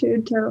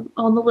gratitude to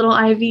all the little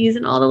Ivies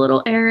and all the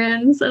little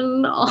Aarons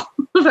and all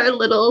of our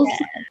littles.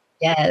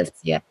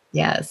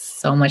 Yes.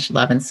 So much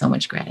love and so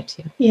much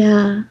gratitude.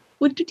 Yeah.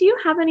 Do you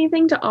have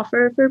anything to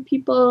offer for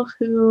people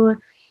who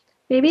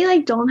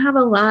maybe don't have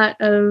a lot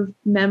of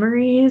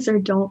memories, or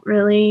don't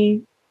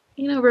really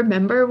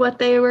remember what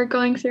they were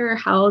going through or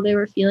how they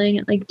were feeling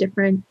at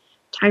different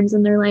times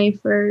in their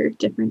life or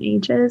different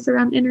ages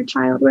around inner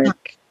child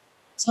work?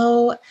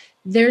 So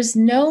there's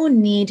no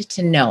need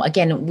to know.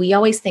 Again, we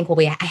always think, well,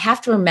 I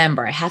have to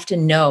remember, I have to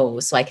know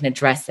so I can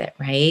address it,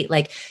 right?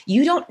 Like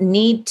you don't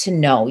need to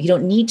know. You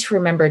don't need to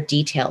remember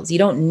details. You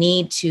don't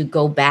need to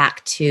go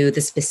back to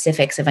the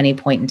specifics of any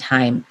point in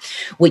time.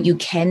 What you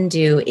can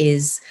do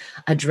is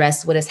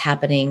address what is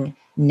happening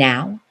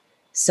now.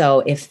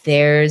 So if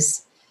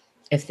there's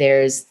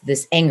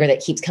this anger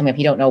that keeps coming up,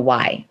 you don't know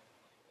why.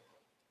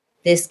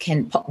 This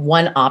can,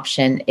 one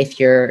option, if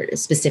you're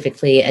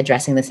specifically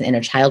addressing this in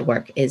inner child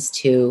work, is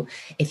to,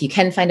 if you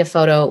can find a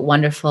photo,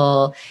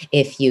 wonderful.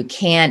 If you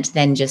can't,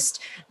 then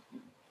just,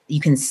 you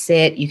can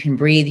sit, you can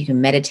breathe, you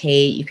can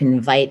meditate, you can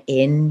invite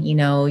in,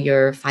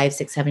 your 5,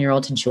 6,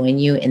 7-year-old to join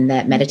you in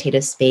that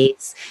meditative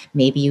space.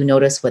 Maybe you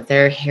notice what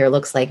their hair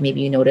looks like.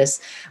 Maybe you notice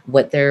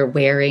what they're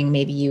wearing.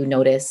 Maybe you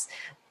notice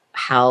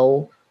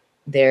how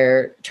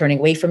they're turning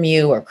away from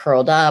you or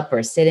curled up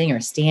or sitting or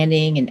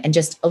standing, and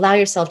just allow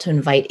yourself to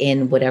invite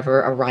in whatever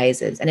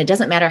arises. And it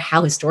doesn't matter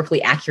how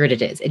historically accurate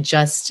it is. It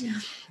just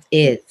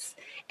is.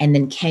 And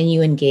then can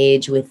you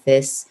engage with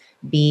this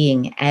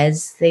being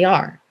as they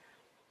are,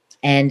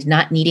 and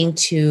not needing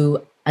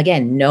to,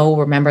 again,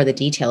 remember the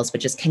details,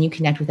 but just can you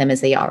connect with them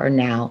as they are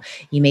now?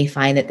 You may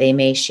find that they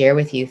may share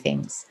with you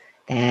things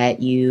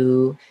that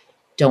you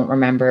don't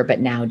remember, but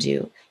now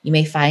do. You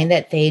may find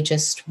that they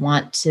just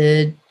want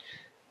to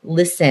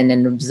listen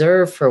and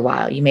observe for a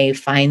while. You may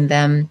find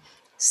them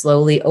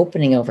slowly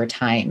opening over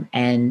time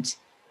and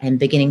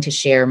beginning to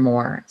share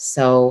more.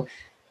 So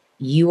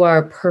you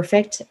are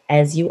perfect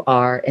as you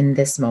are in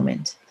this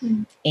moment.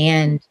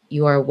 And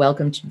you are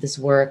welcome to this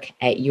work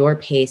at your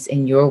pace,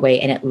 in your way.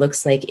 And it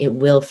looks like it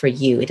will for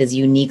you. It is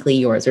uniquely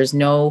yours. There's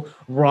no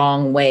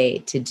wrong way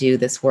to do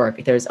this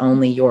work. There's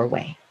only your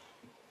way.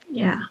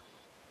 Yeah,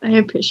 I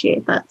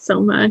appreciate that so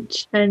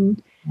much.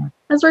 And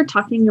as we're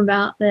talking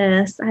about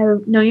this, I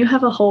know you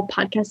have a whole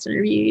podcast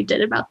interview you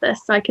did about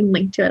this, so I can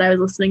link to it. I was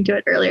listening to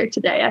it earlier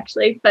today,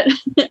 actually, but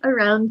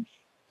around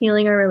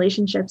healing our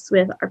relationships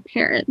with our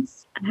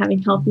parents and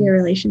having healthier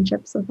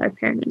relationships with our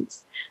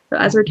parents. So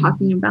as we're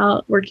talking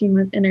about working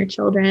with inner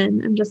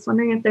children, I'm just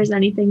wondering if there's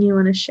anything you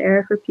want to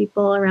share for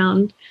people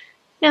around,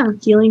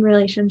 healing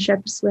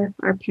relationships with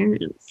our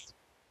parents.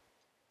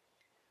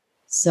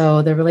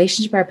 So the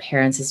relationship with our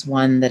parents is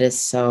one that is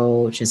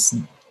so just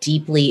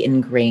deeply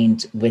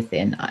ingrained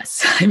within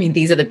us. I mean,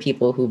 these are the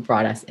people who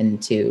brought us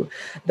into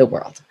the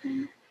world.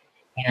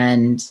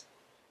 And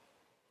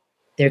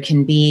there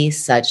can be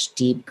such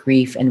deep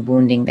grief and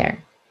wounding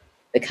there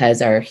because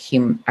our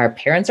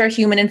parents are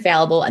human and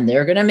fallible, and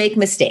they're going to make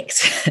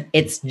mistakes.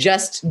 It's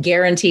just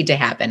guaranteed to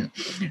happen.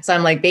 So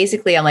I'm like,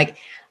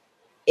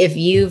 if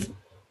you've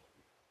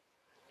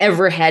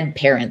ever had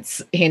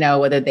parents,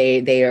 whether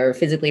they are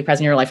physically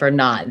present in your life or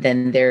not,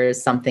 then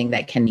there's something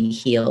that can be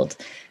healed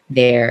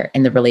there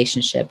in the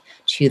relationship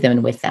to them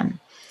and with them.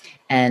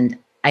 And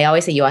I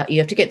always say you have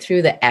to get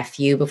through the F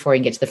you before you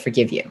can get to the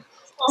forgive you.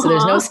 So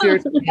there's no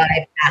spiritual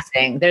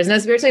bypassing. There's no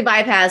spiritually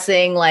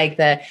bypassing like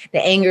the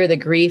anger, the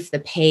grief, the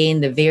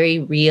pain, the very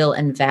real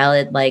and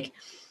valid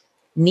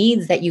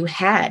needs that you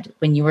had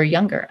when you were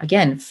younger.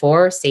 Again,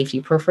 for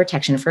safety, for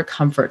protection, for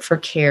comfort, for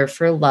care,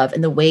 for love,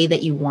 and the way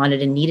that you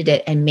wanted and needed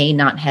it and may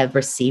not have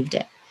received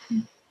it.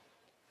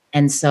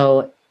 And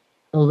so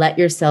let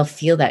yourself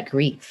feel that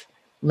grief.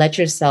 Let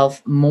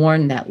yourself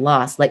mourn that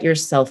loss. Let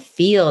yourself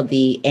feel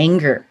the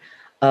anger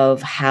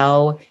of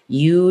how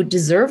you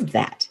deserved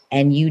that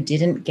and you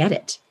didn't get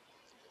it.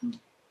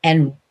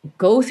 And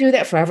go through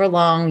that forever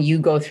long you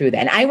go through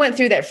that. And I went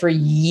through that for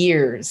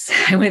years.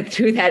 I went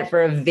through that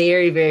for a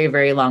very, very,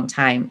 very long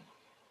time.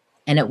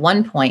 And at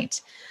one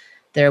point,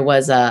 there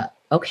was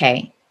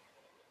okay,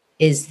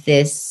 is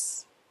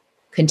this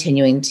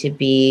continuing to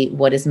be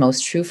what is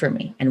most true for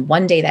me? And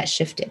one day that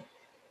shifted.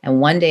 And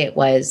one day it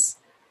was,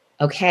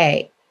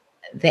 okay,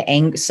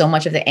 so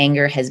much of the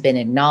anger has been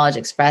acknowledged,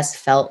 expressed,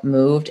 felt,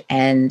 moved,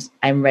 and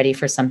I'm ready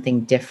for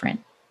something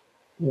different.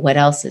 What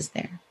else is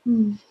there?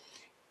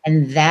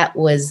 And that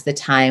was the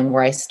time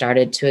where I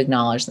started to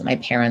acknowledge that my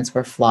parents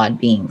were flawed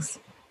beings,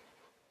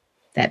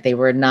 that they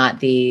were not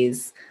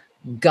these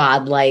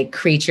godlike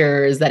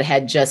creatures that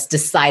had just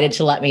decided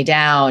to let me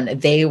down.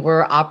 They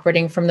were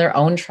operating from their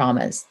own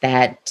traumas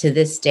that to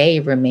this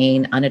day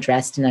remain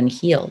unaddressed and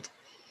unhealed.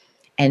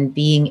 And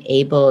being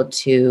able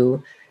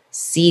to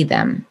see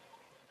them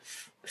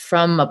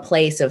from a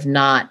place of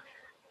not,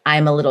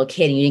 I'm a little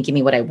kid and you didn't give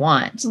me what I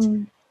want,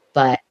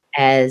 but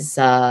as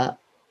a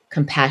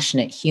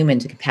compassionate human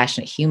to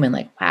compassionate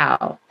human,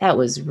 wow, that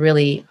was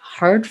really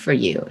hard for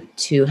you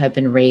to have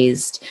been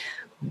raised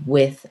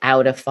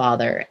without a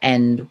father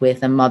and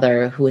with a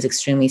mother who was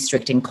extremely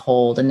strict and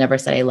cold and never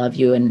said I love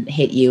you and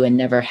hit you and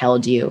never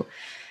held you.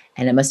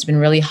 And it must have been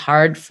really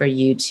hard for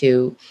you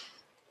to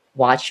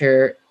watch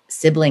your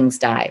siblings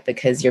die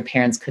because your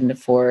parents couldn't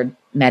afford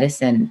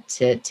medicine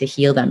to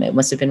heal them. It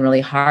must have been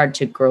really hard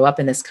to grow up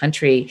in this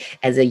country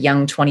as a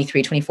young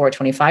 23, 24,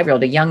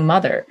 25-year-old, a young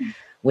mother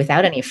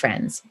without any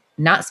friends,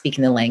 not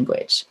speaking the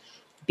language,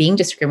 being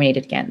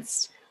discriminated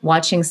against,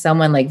 watching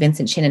someone like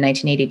Vincent Chin in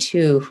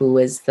 1982, who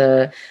was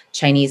the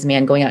Chinese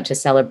man going out to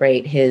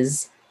celebrate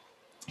his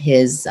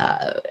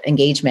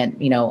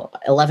engagement,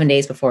 11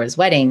 days before his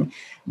wedding,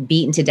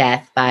 beaten to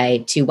death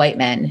by two white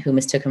men who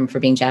mistook him for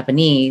being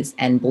Japanese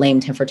and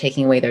blamed him for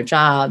taking away their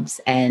jobs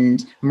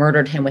and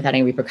murdered him without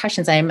any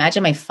repercussions. I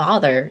imagine my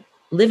father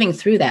living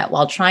through that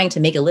while trying to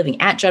make a living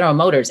at General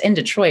Motors in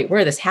Detroit,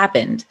 where this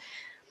happened,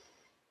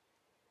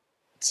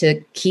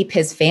 to keep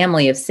his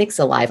family of 6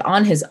 alive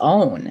on his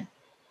own,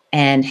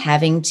 and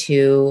having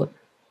to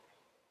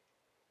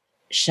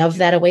shove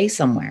that away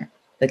somewhere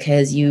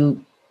because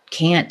you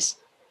can't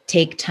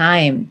take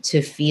time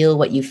to feel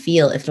what you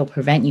feel if it'll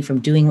prevent you from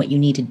doing what you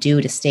need to do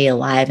to stay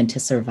alive and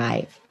to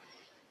survive.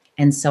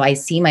 And so I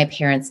see my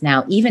parents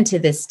now, even to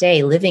this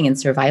day, living in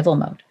survival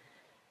mode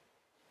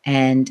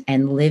and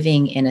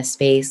living in a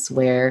space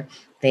where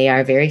they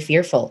are very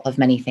fearful of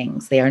many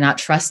things. They are not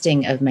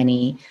trusting of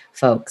many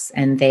folks,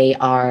 and they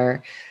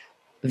are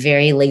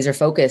very laser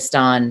focused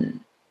on,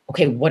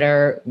 okay,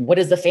 what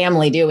is the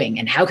family doing,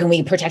 and how can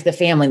we protect the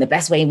family in the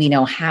best way we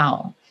know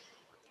how?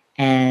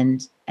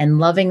 And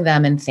loving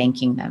them and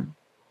thanking them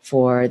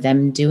for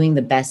them doing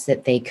the best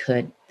that they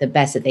could, the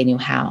best that they knew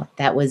how.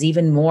 That was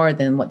even more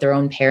than what their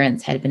own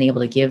parents had been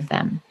able to give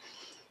them.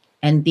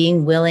 And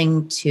being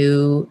willing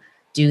to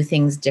do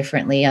things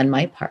differently on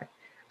my part.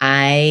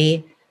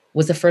 I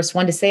was the first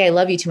one to say I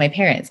love you to my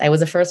parents. I was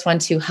the first one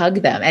to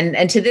hug them.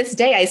 And to this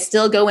day, I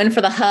still go in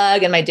for the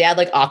hug, and my dad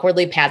like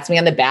awkwardly pats me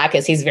on the back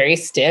as he's very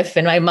stiff.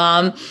 And my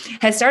mom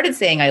has started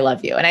saying I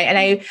love you. And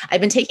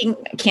I've been taking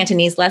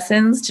Cantonese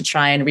lessons to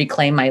try and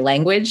reclaim my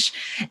language.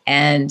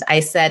 And I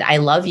said I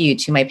love you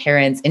to my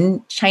parents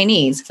in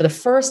Chinese for the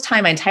first time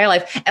in my entire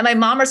life. And my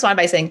mom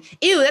responded by saying,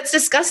 ew, that's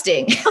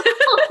disgusting.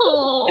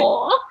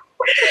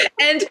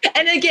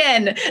 And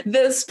again,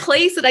 this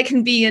place that I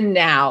can be in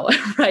now,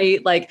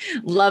 right? Like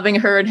loving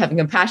her and having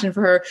compassion for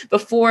her.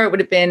 Before, it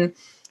would have been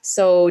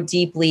so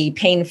deeply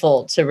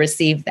painful to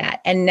receive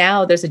that. And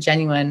now there's a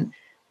genuine,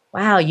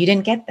 wow, you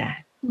didn't get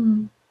that.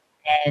 Mm.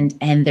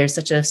 And there's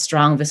such a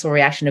strong visceral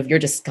reaction of your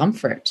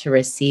discomfort to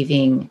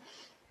receiving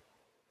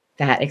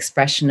that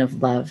expression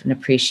of love and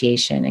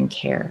appreciation and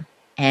care.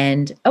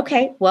 And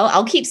okay, well,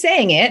 I'll keep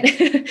saying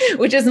it,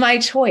 which is my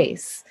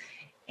choice.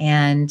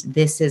 And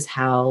this is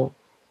how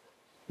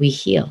we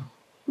heal.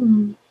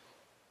 Mm.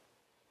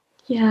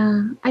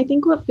 Yeah, I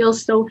think what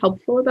feels so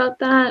helpful about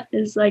that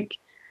is like,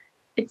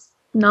 it's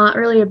not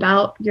really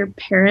about your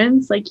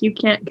parents. Like you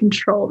can't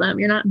control them.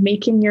 You're not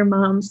making your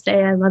mom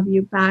say, I love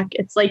you back.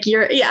 It's like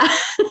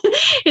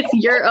it's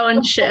your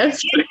own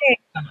shift.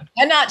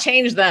 Cannot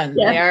change them.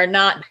 Yeah. They are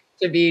not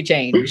to be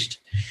changed.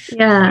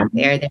 Yeah.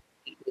 They're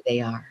who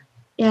they are.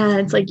 Yeah.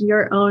 It's like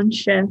your own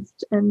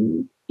shift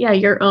and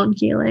your own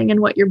healing and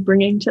what you're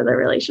bringing to the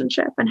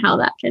relationship and how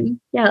that can,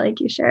 like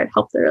you shared,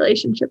 help the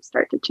relationship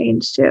start to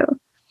change too.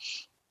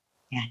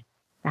 Yeah.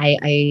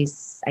 I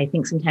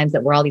think sometimes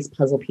that we're all these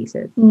puzzle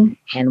pieces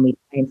and we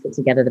try and fit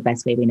together the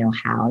best way we know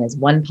how. And as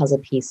one puzzle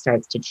piece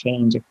starts to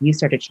change, if you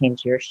start to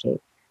change your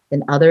shape,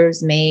 then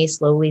others may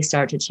slowly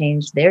start to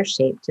change their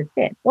shape to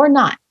fit or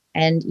not.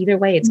 And either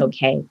way, it's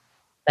okay.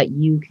 But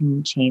you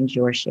can change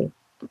your shape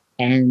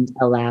and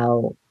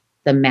allow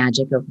the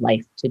magic of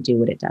life to do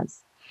what it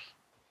does.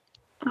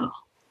 Oh,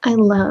 I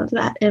love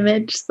that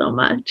image so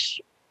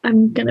much.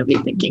 I'm going to be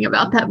thinking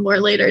about that more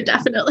later,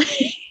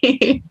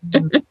 definitely.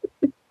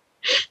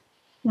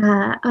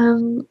 Yeah.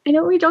 I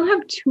know we don't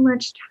have too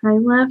much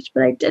time left,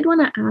 but I did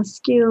want to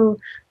ask you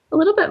a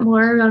little bit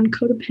more around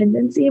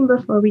codependency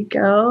before we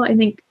go. I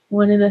think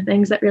one of the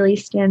things that really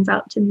stands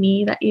out to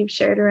me that you've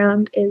shared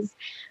around is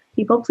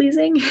people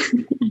pleasing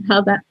and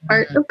how that's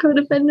part of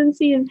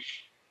codependency. And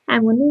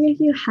I'm wondering if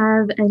you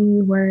have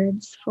any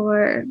words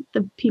for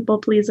the people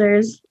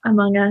pleasers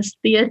among us,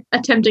 the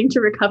attempting to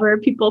recover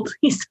people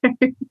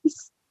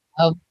pleasers.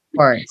 Of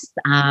course.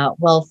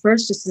 Well,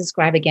 first, just to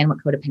describe again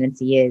what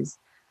codependency is.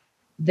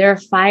 There are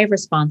 5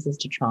 responses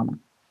to trauma.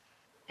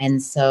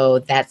 And so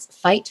that's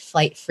fight,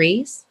 flight,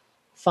 freeze,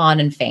 fawn,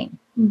 and feign.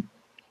 And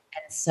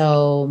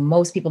so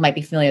most people might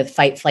be familiar with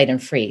fight, flight,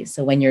 and freeze.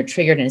 So when you're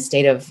triggered in a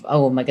state of,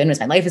 oh my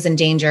goodness, my life is in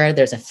danger,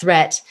 there's a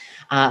threat,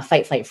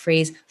 fight, flight,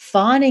 freeze.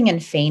 Fawning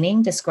and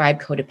feigning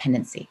describe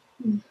codependency.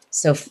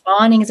 So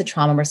fawning is a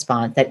trauma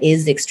response that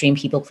is the extreme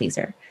people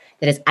pleaser.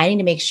 That is, I need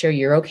to make sure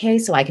you're okay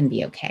so I can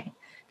be okay.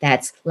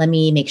 That's, let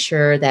me make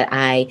sure that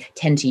I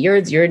tend to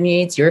your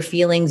needs, your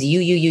feelings,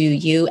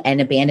 you,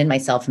 and abandon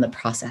myself in the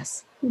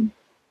process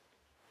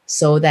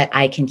so that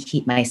I can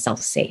keep myself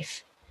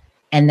safe.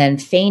 And then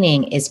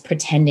feigning is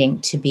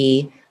pretending to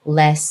be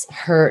less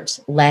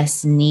hurt,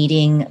 less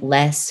needing,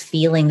 less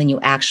feeling than you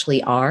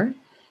actually are,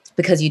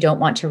 because you don't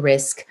want to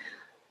risk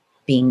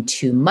being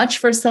too much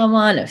for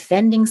someone,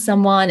 offending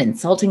someone,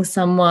 insulting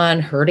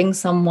someone, hurting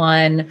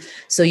someone.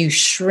 So you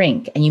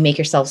shrink and you make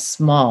yourself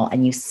small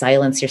and you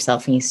silence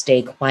yourself and you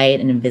stay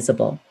quiet and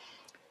invisible.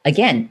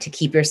 Again, to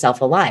keep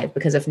yourself alive,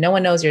 because if no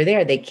one knows you're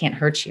there, they can't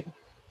hurt you.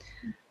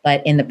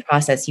 But in the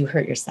process, you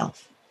hurt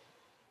yourself.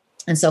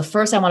 And so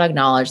first, I want to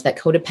acknowledge that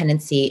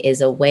codependency is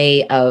a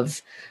way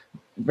of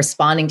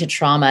responding to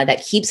trauma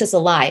that keeps us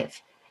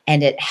alive.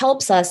 And it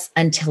helps us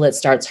until it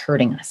starts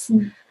hurting us,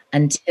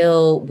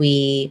 until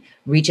we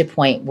reach a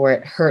point where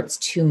it hurts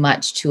too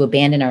much to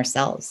abandon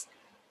ourselves,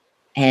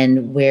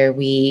 and where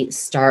we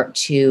start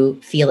to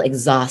feel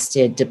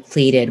exhausted,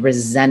 depleted,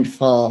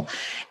 resentful,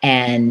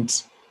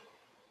 and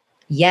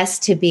yes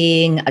to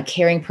being a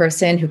caring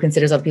person who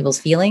considers other people's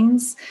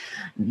feelings.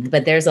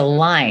 But there's a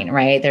line,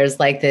 right? There's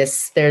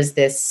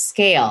this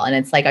scale. And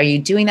it's like, are you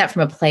doing that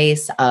from a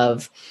place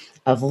of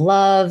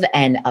love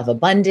and of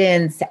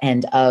abundance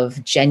and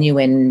of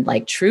genuine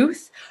like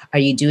truth? Are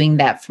you doing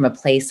that from a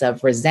place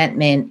of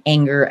resentment,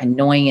 anger,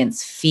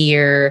 annoyance,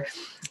 fear?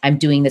 I'm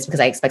doing this because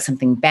I expect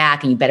something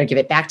back and you better give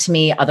it back to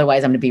me.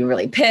 Otherwise, I'm going to be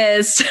really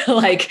pissed,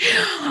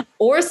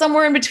 or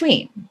somewhere in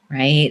between,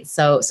 right?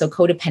 So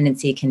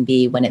codependency can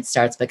be when it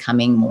starts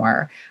becoming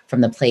more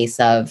from the place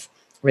of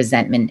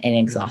resentment and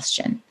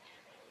exhaustion.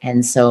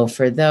 And so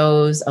for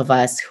those of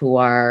us who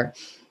are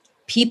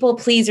people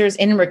pleasers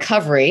in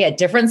recovery at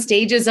different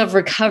stages of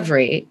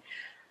recovery,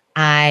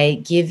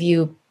 I give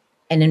you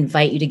and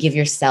invite you to give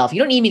yourself, you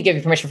don't need me to give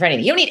you permission for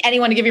anything. You don't need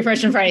anyone to give you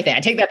permission for anything.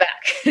 I take that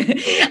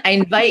back. I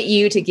invite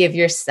you to give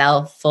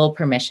yourself full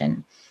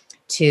permission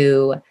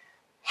to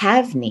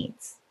have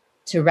needs,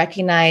 to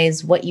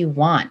recognize what you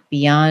want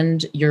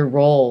beyond your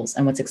roles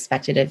and what's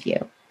expected of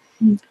you,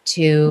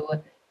 to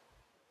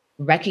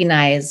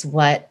recognize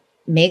what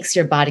makes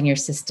your body and your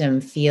system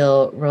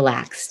feel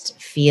relaxed,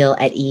 feel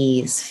at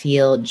ease,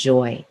 feel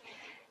joy,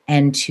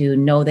 and to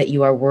know that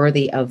you are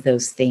worthy of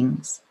those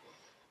things.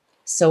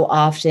 So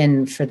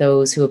often for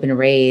those who have been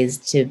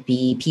raised to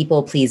be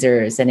people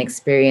pleasers and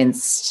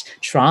experienced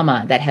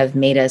trauma that have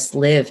made us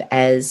live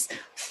as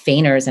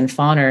feigners and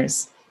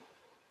fawners,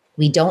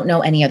 we don't know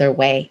any other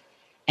way.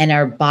 And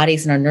our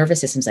bodies and our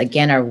nervous systems,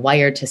 again, are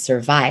wired to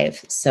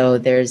survive. So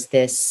there's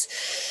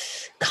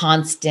this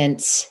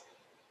constant,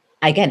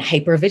 again,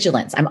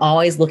 hypervigilance. I'm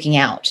always looking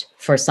out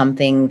for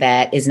something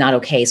that is not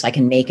okay so I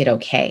can make it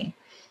okay.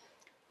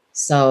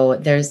 So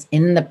there's,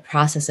 in the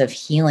process of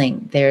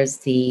healing, there's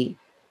the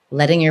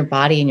letting your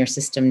body and your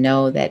system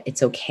know that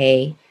it's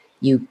okay.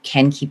 You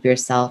can keep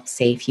yourself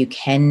safe. You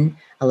can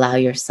allow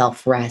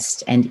yourself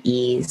rest and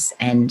ease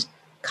and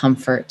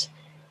comfort.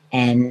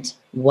 And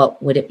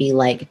what would it be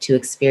like to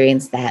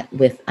experience that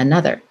with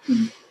another?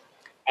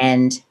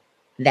 And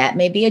that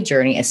may be a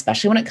journey,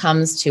 especially when it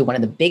comes to one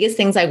of the biggest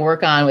things I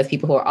work on with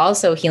people who are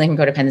also healing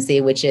from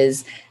codependency, which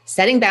is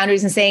setting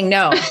boundaries and saying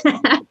no.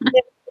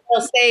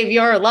 Will save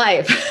your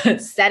life.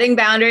 Setting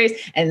boundaries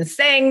and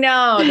saying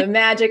no, the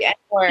magic N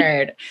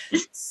word.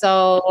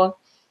 So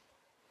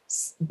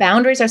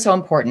boundaries are so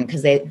important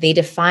because they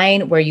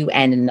define where you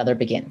end and another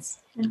begins.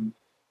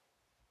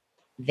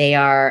 They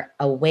are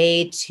a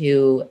way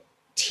to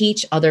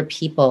teach other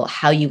people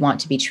how you want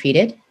to be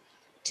treated,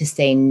 to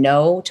say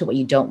no to what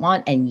you don't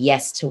want and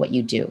yes to what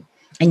you do.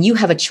 And you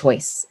have a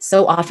choice.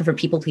 So often for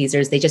people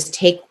pleasers, they just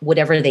take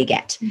whatever they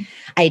get.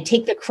 I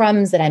take the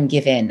crumbs that I'm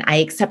given. I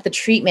accept the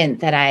treatment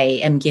that I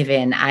am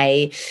given.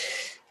 I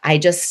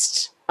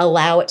just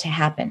allow it to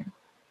happen.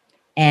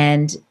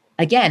 And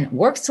again,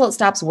 works till it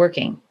stops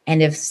working.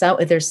 And if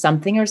there's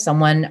something or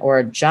someone or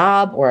a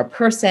job or a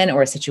person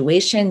or a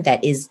situation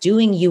that is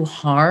doing you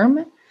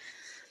harm,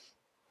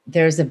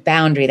 there's a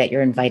boundary that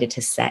you're invited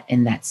to set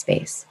in that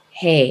space.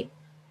 Hey,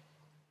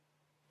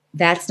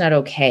 that's not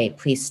okay.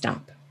 Please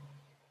stop.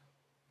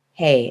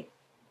 Hey,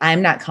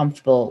 I'm not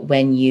comfortable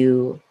when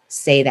you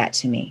say that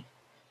to me.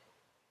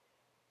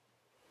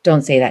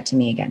 Don't say that to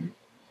me again.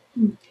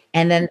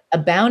 And then a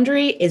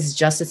boundary is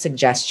just a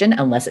suggestion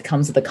unless it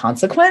comes with a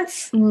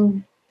consequence,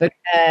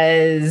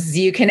 because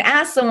you can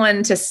ask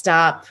someone to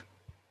stop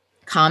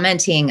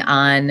commenting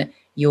on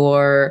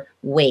your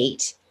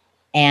weight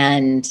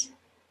and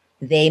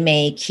they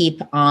may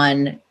keep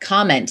on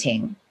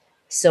commenting.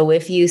 So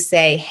if you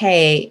say,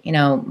 hey,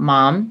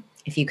 Mom,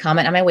 if you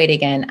comment on my weight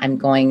again, I'm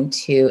going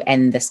to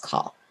end this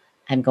call.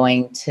 I'm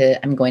going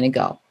to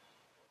go.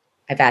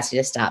 I've asked you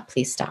to stop.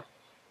 Please stop.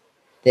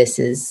 This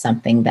is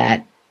something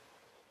that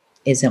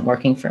isn't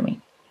working for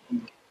me.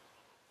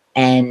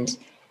 And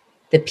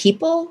the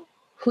people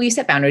who you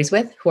set boundaries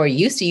with, who are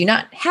used to you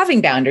not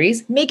having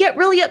boundaries, may get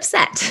really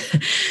upset.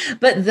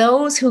 But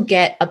those who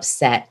get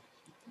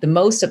the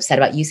most upset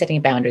about you setting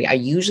a boundary, are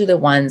usually the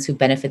ones who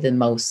benefit the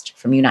most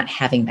from you not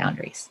having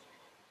boundaries.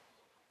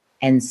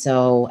 And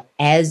so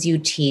as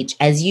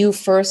you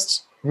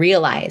first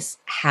realize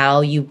how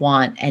you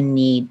want and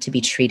need to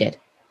be treated,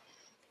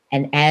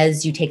 and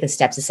as you take the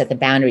steps to set the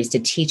boundaries to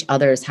teach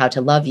others how to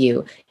love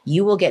you,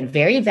 you will get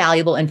very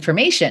valuable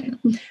information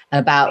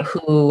about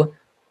who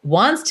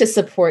wants to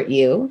support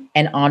you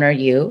and honor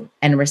you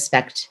and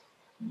respect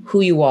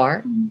who you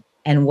are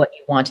and what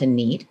you want and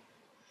need.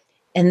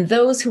 And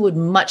those who would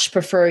much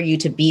prefer you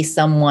to be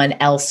someone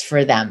else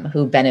for them,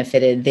 who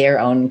benefited their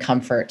own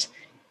comfort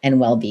and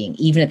well-being,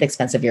 even at the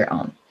expense of your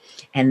own.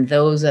 And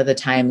those are the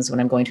times when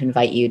I'm going to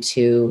invite you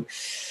to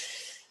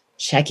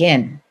check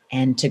in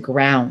and to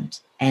ground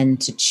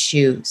and to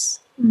choose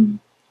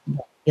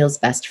what feels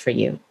best for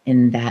you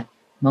in that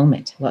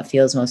moment, what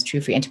feels most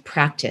true for you, and to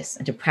practice.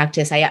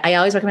 I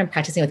always recommend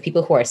practicing with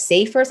people who are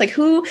safe first. Like,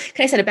 who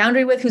can I set a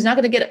boundary with? Who's not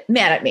going to get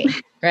mad at me?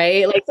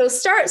 Right. Like, so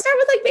start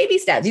with like baby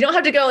steps. You don't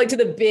have to go like to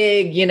the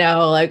big,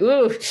 like,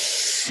 ooh.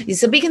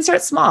 So we can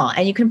start small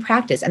and you can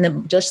practice. And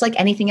then just like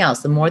anything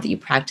else, the more that you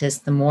practice,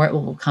 the more it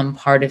will become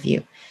part of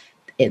you.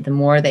 The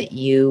more that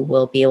you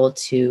will be able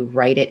to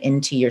write it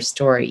into your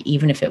story,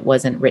 even if it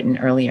wasn't written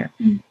earlier.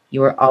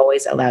 You are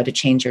always allowed to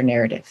change your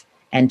narrative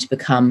and to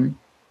become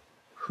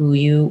who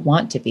you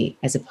want to be,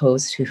 as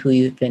opposed to who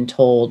you've been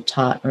told,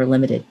 taught, or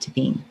limited to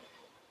being.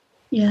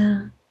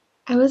 Yeah.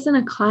 I was in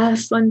a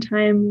class one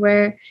time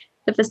where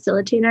the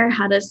facilitator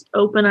had us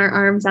open our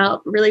arms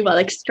out really well,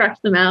 like stretch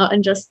them out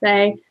and just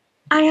say,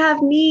 I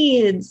have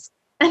needs.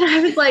 And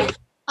I was like,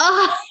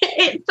 oh,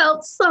 it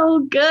felt so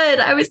good.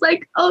 I was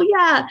like, oh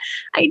yeah,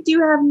 I do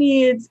have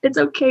needs. It's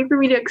okay for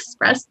me to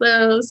express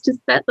those, to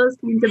set those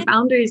kinds of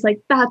boundaries.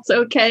 Like, that's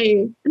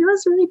okay. And it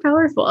was really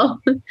powerful.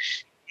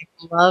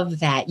 Love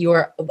that.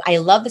 I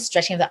love the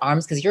stretching of the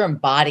arms because you're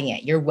embodying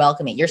it. You're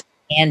welcoming it. You're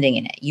standing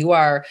in it. You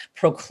are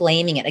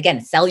proclaiming it.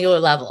 Again, cellular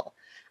level.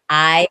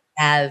 I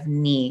have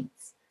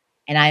needs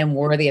and I am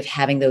worthy of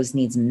having those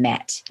needs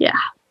met. Yeah.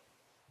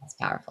 That's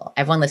powerful.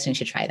 Everyone listening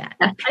should try that.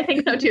 Yeah, I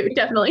think so too.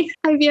 Definitely.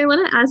 Ivy, I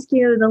want to ask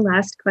you the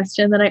last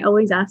question that I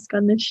always ask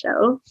on this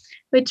show,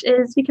 which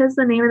is, because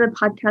the name of the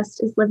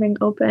podcast is Living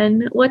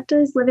Open. What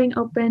does living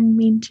open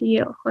mean to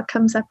you? What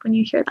comes up when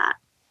you hear that?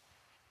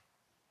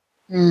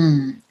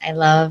 I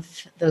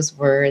love those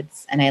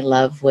words and I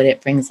love what it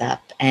brings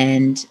up,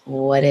 and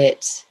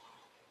what's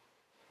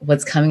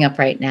coming up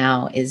right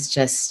now is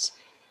just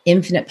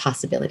infinite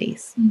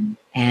possibilities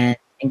and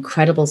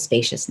incredible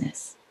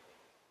spaciousness.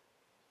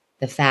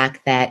 The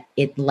fact that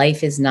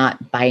life is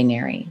not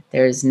binary.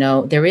 There is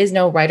no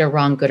right or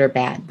wrong, good or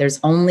bad.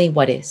 There's only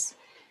what is.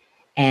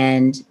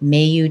 And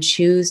may you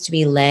choose to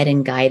be led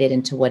and guided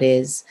into what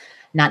is,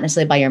 not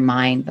necessarily by your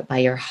mind, but by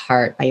your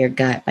heart, by your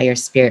gut, by your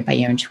spirit, by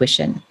your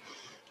intuition.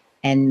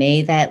 And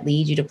may that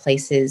lead you to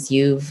places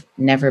you've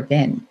never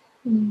been.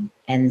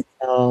 And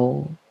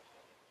so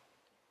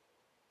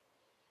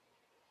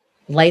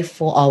life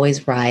will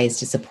always rise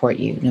to support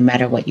you, no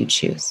matter what you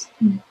choose.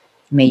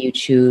 May you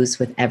choose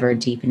with ever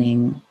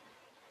deepening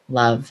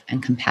love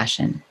and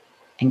compassion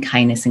and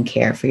kindness and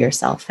care for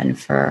yourself and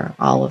for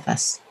all of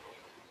us.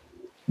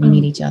 We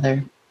need each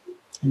other.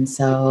 And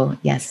so,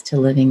 yes, to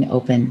living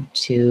open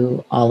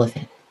to all of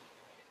it.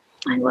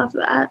 I love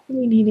that.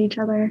 We need each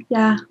other.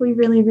 Yeah, we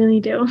really, really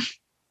do.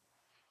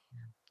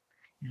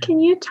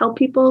 Can you tell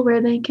people where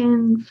they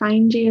can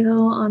find you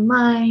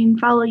online,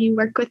 follow you,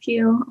 work with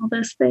you, all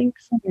those things?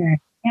 Sure.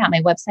 Yeah,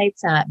 my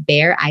website's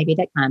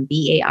bearivy.com,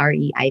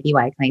 BAREIVY,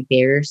 my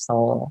Bear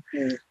Soul.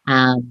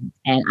 And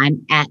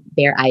I'm at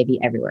Bear Ivy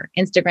everywhere.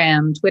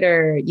 Instagram,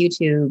 Twitter,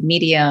 YouTube,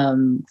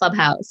 Medium,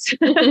 Clubhouse.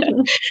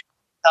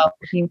 So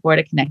looking forward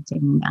to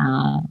connecting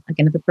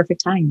again at the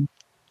perfect time.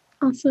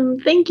 Awesome.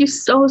 Thank you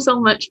so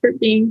much for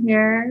being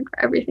here,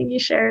 for everything you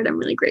shared. I'm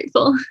really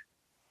grateful.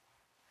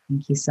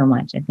 Thank you so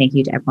much. And thank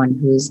you to everyone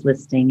who's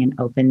listening and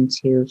open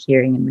to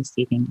hearing and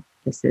receiving.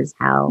 This is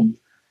how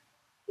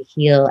we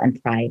heal and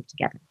thrive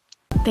together.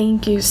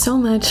 Thank you so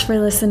much for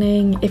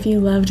listening. If you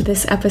loved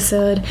this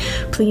episode,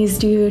 please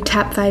do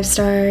tap 5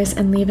 stars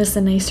and leave us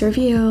a nice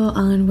review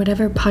on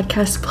whatever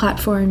podcast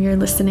platform you're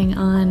listening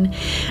on.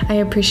 I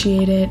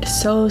appreciate it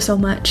so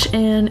much,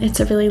 and it's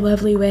a really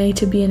lovely way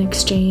to be in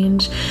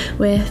exchange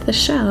with the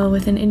show,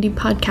 with an indie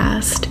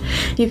podcast.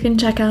 You can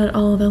check out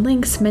all the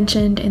links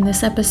mentioned in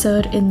this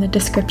episode in the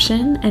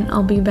description, and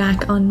I'll be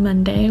back on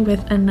Monday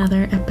with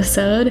another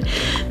episode.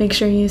 Make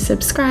sure you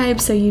subscribe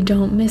so you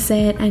don't miss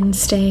it, and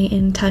stay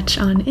in touch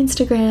on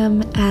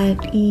Instagram at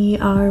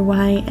ERYNJ_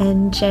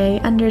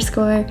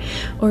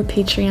 or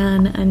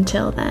Patreon.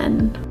 Until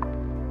then.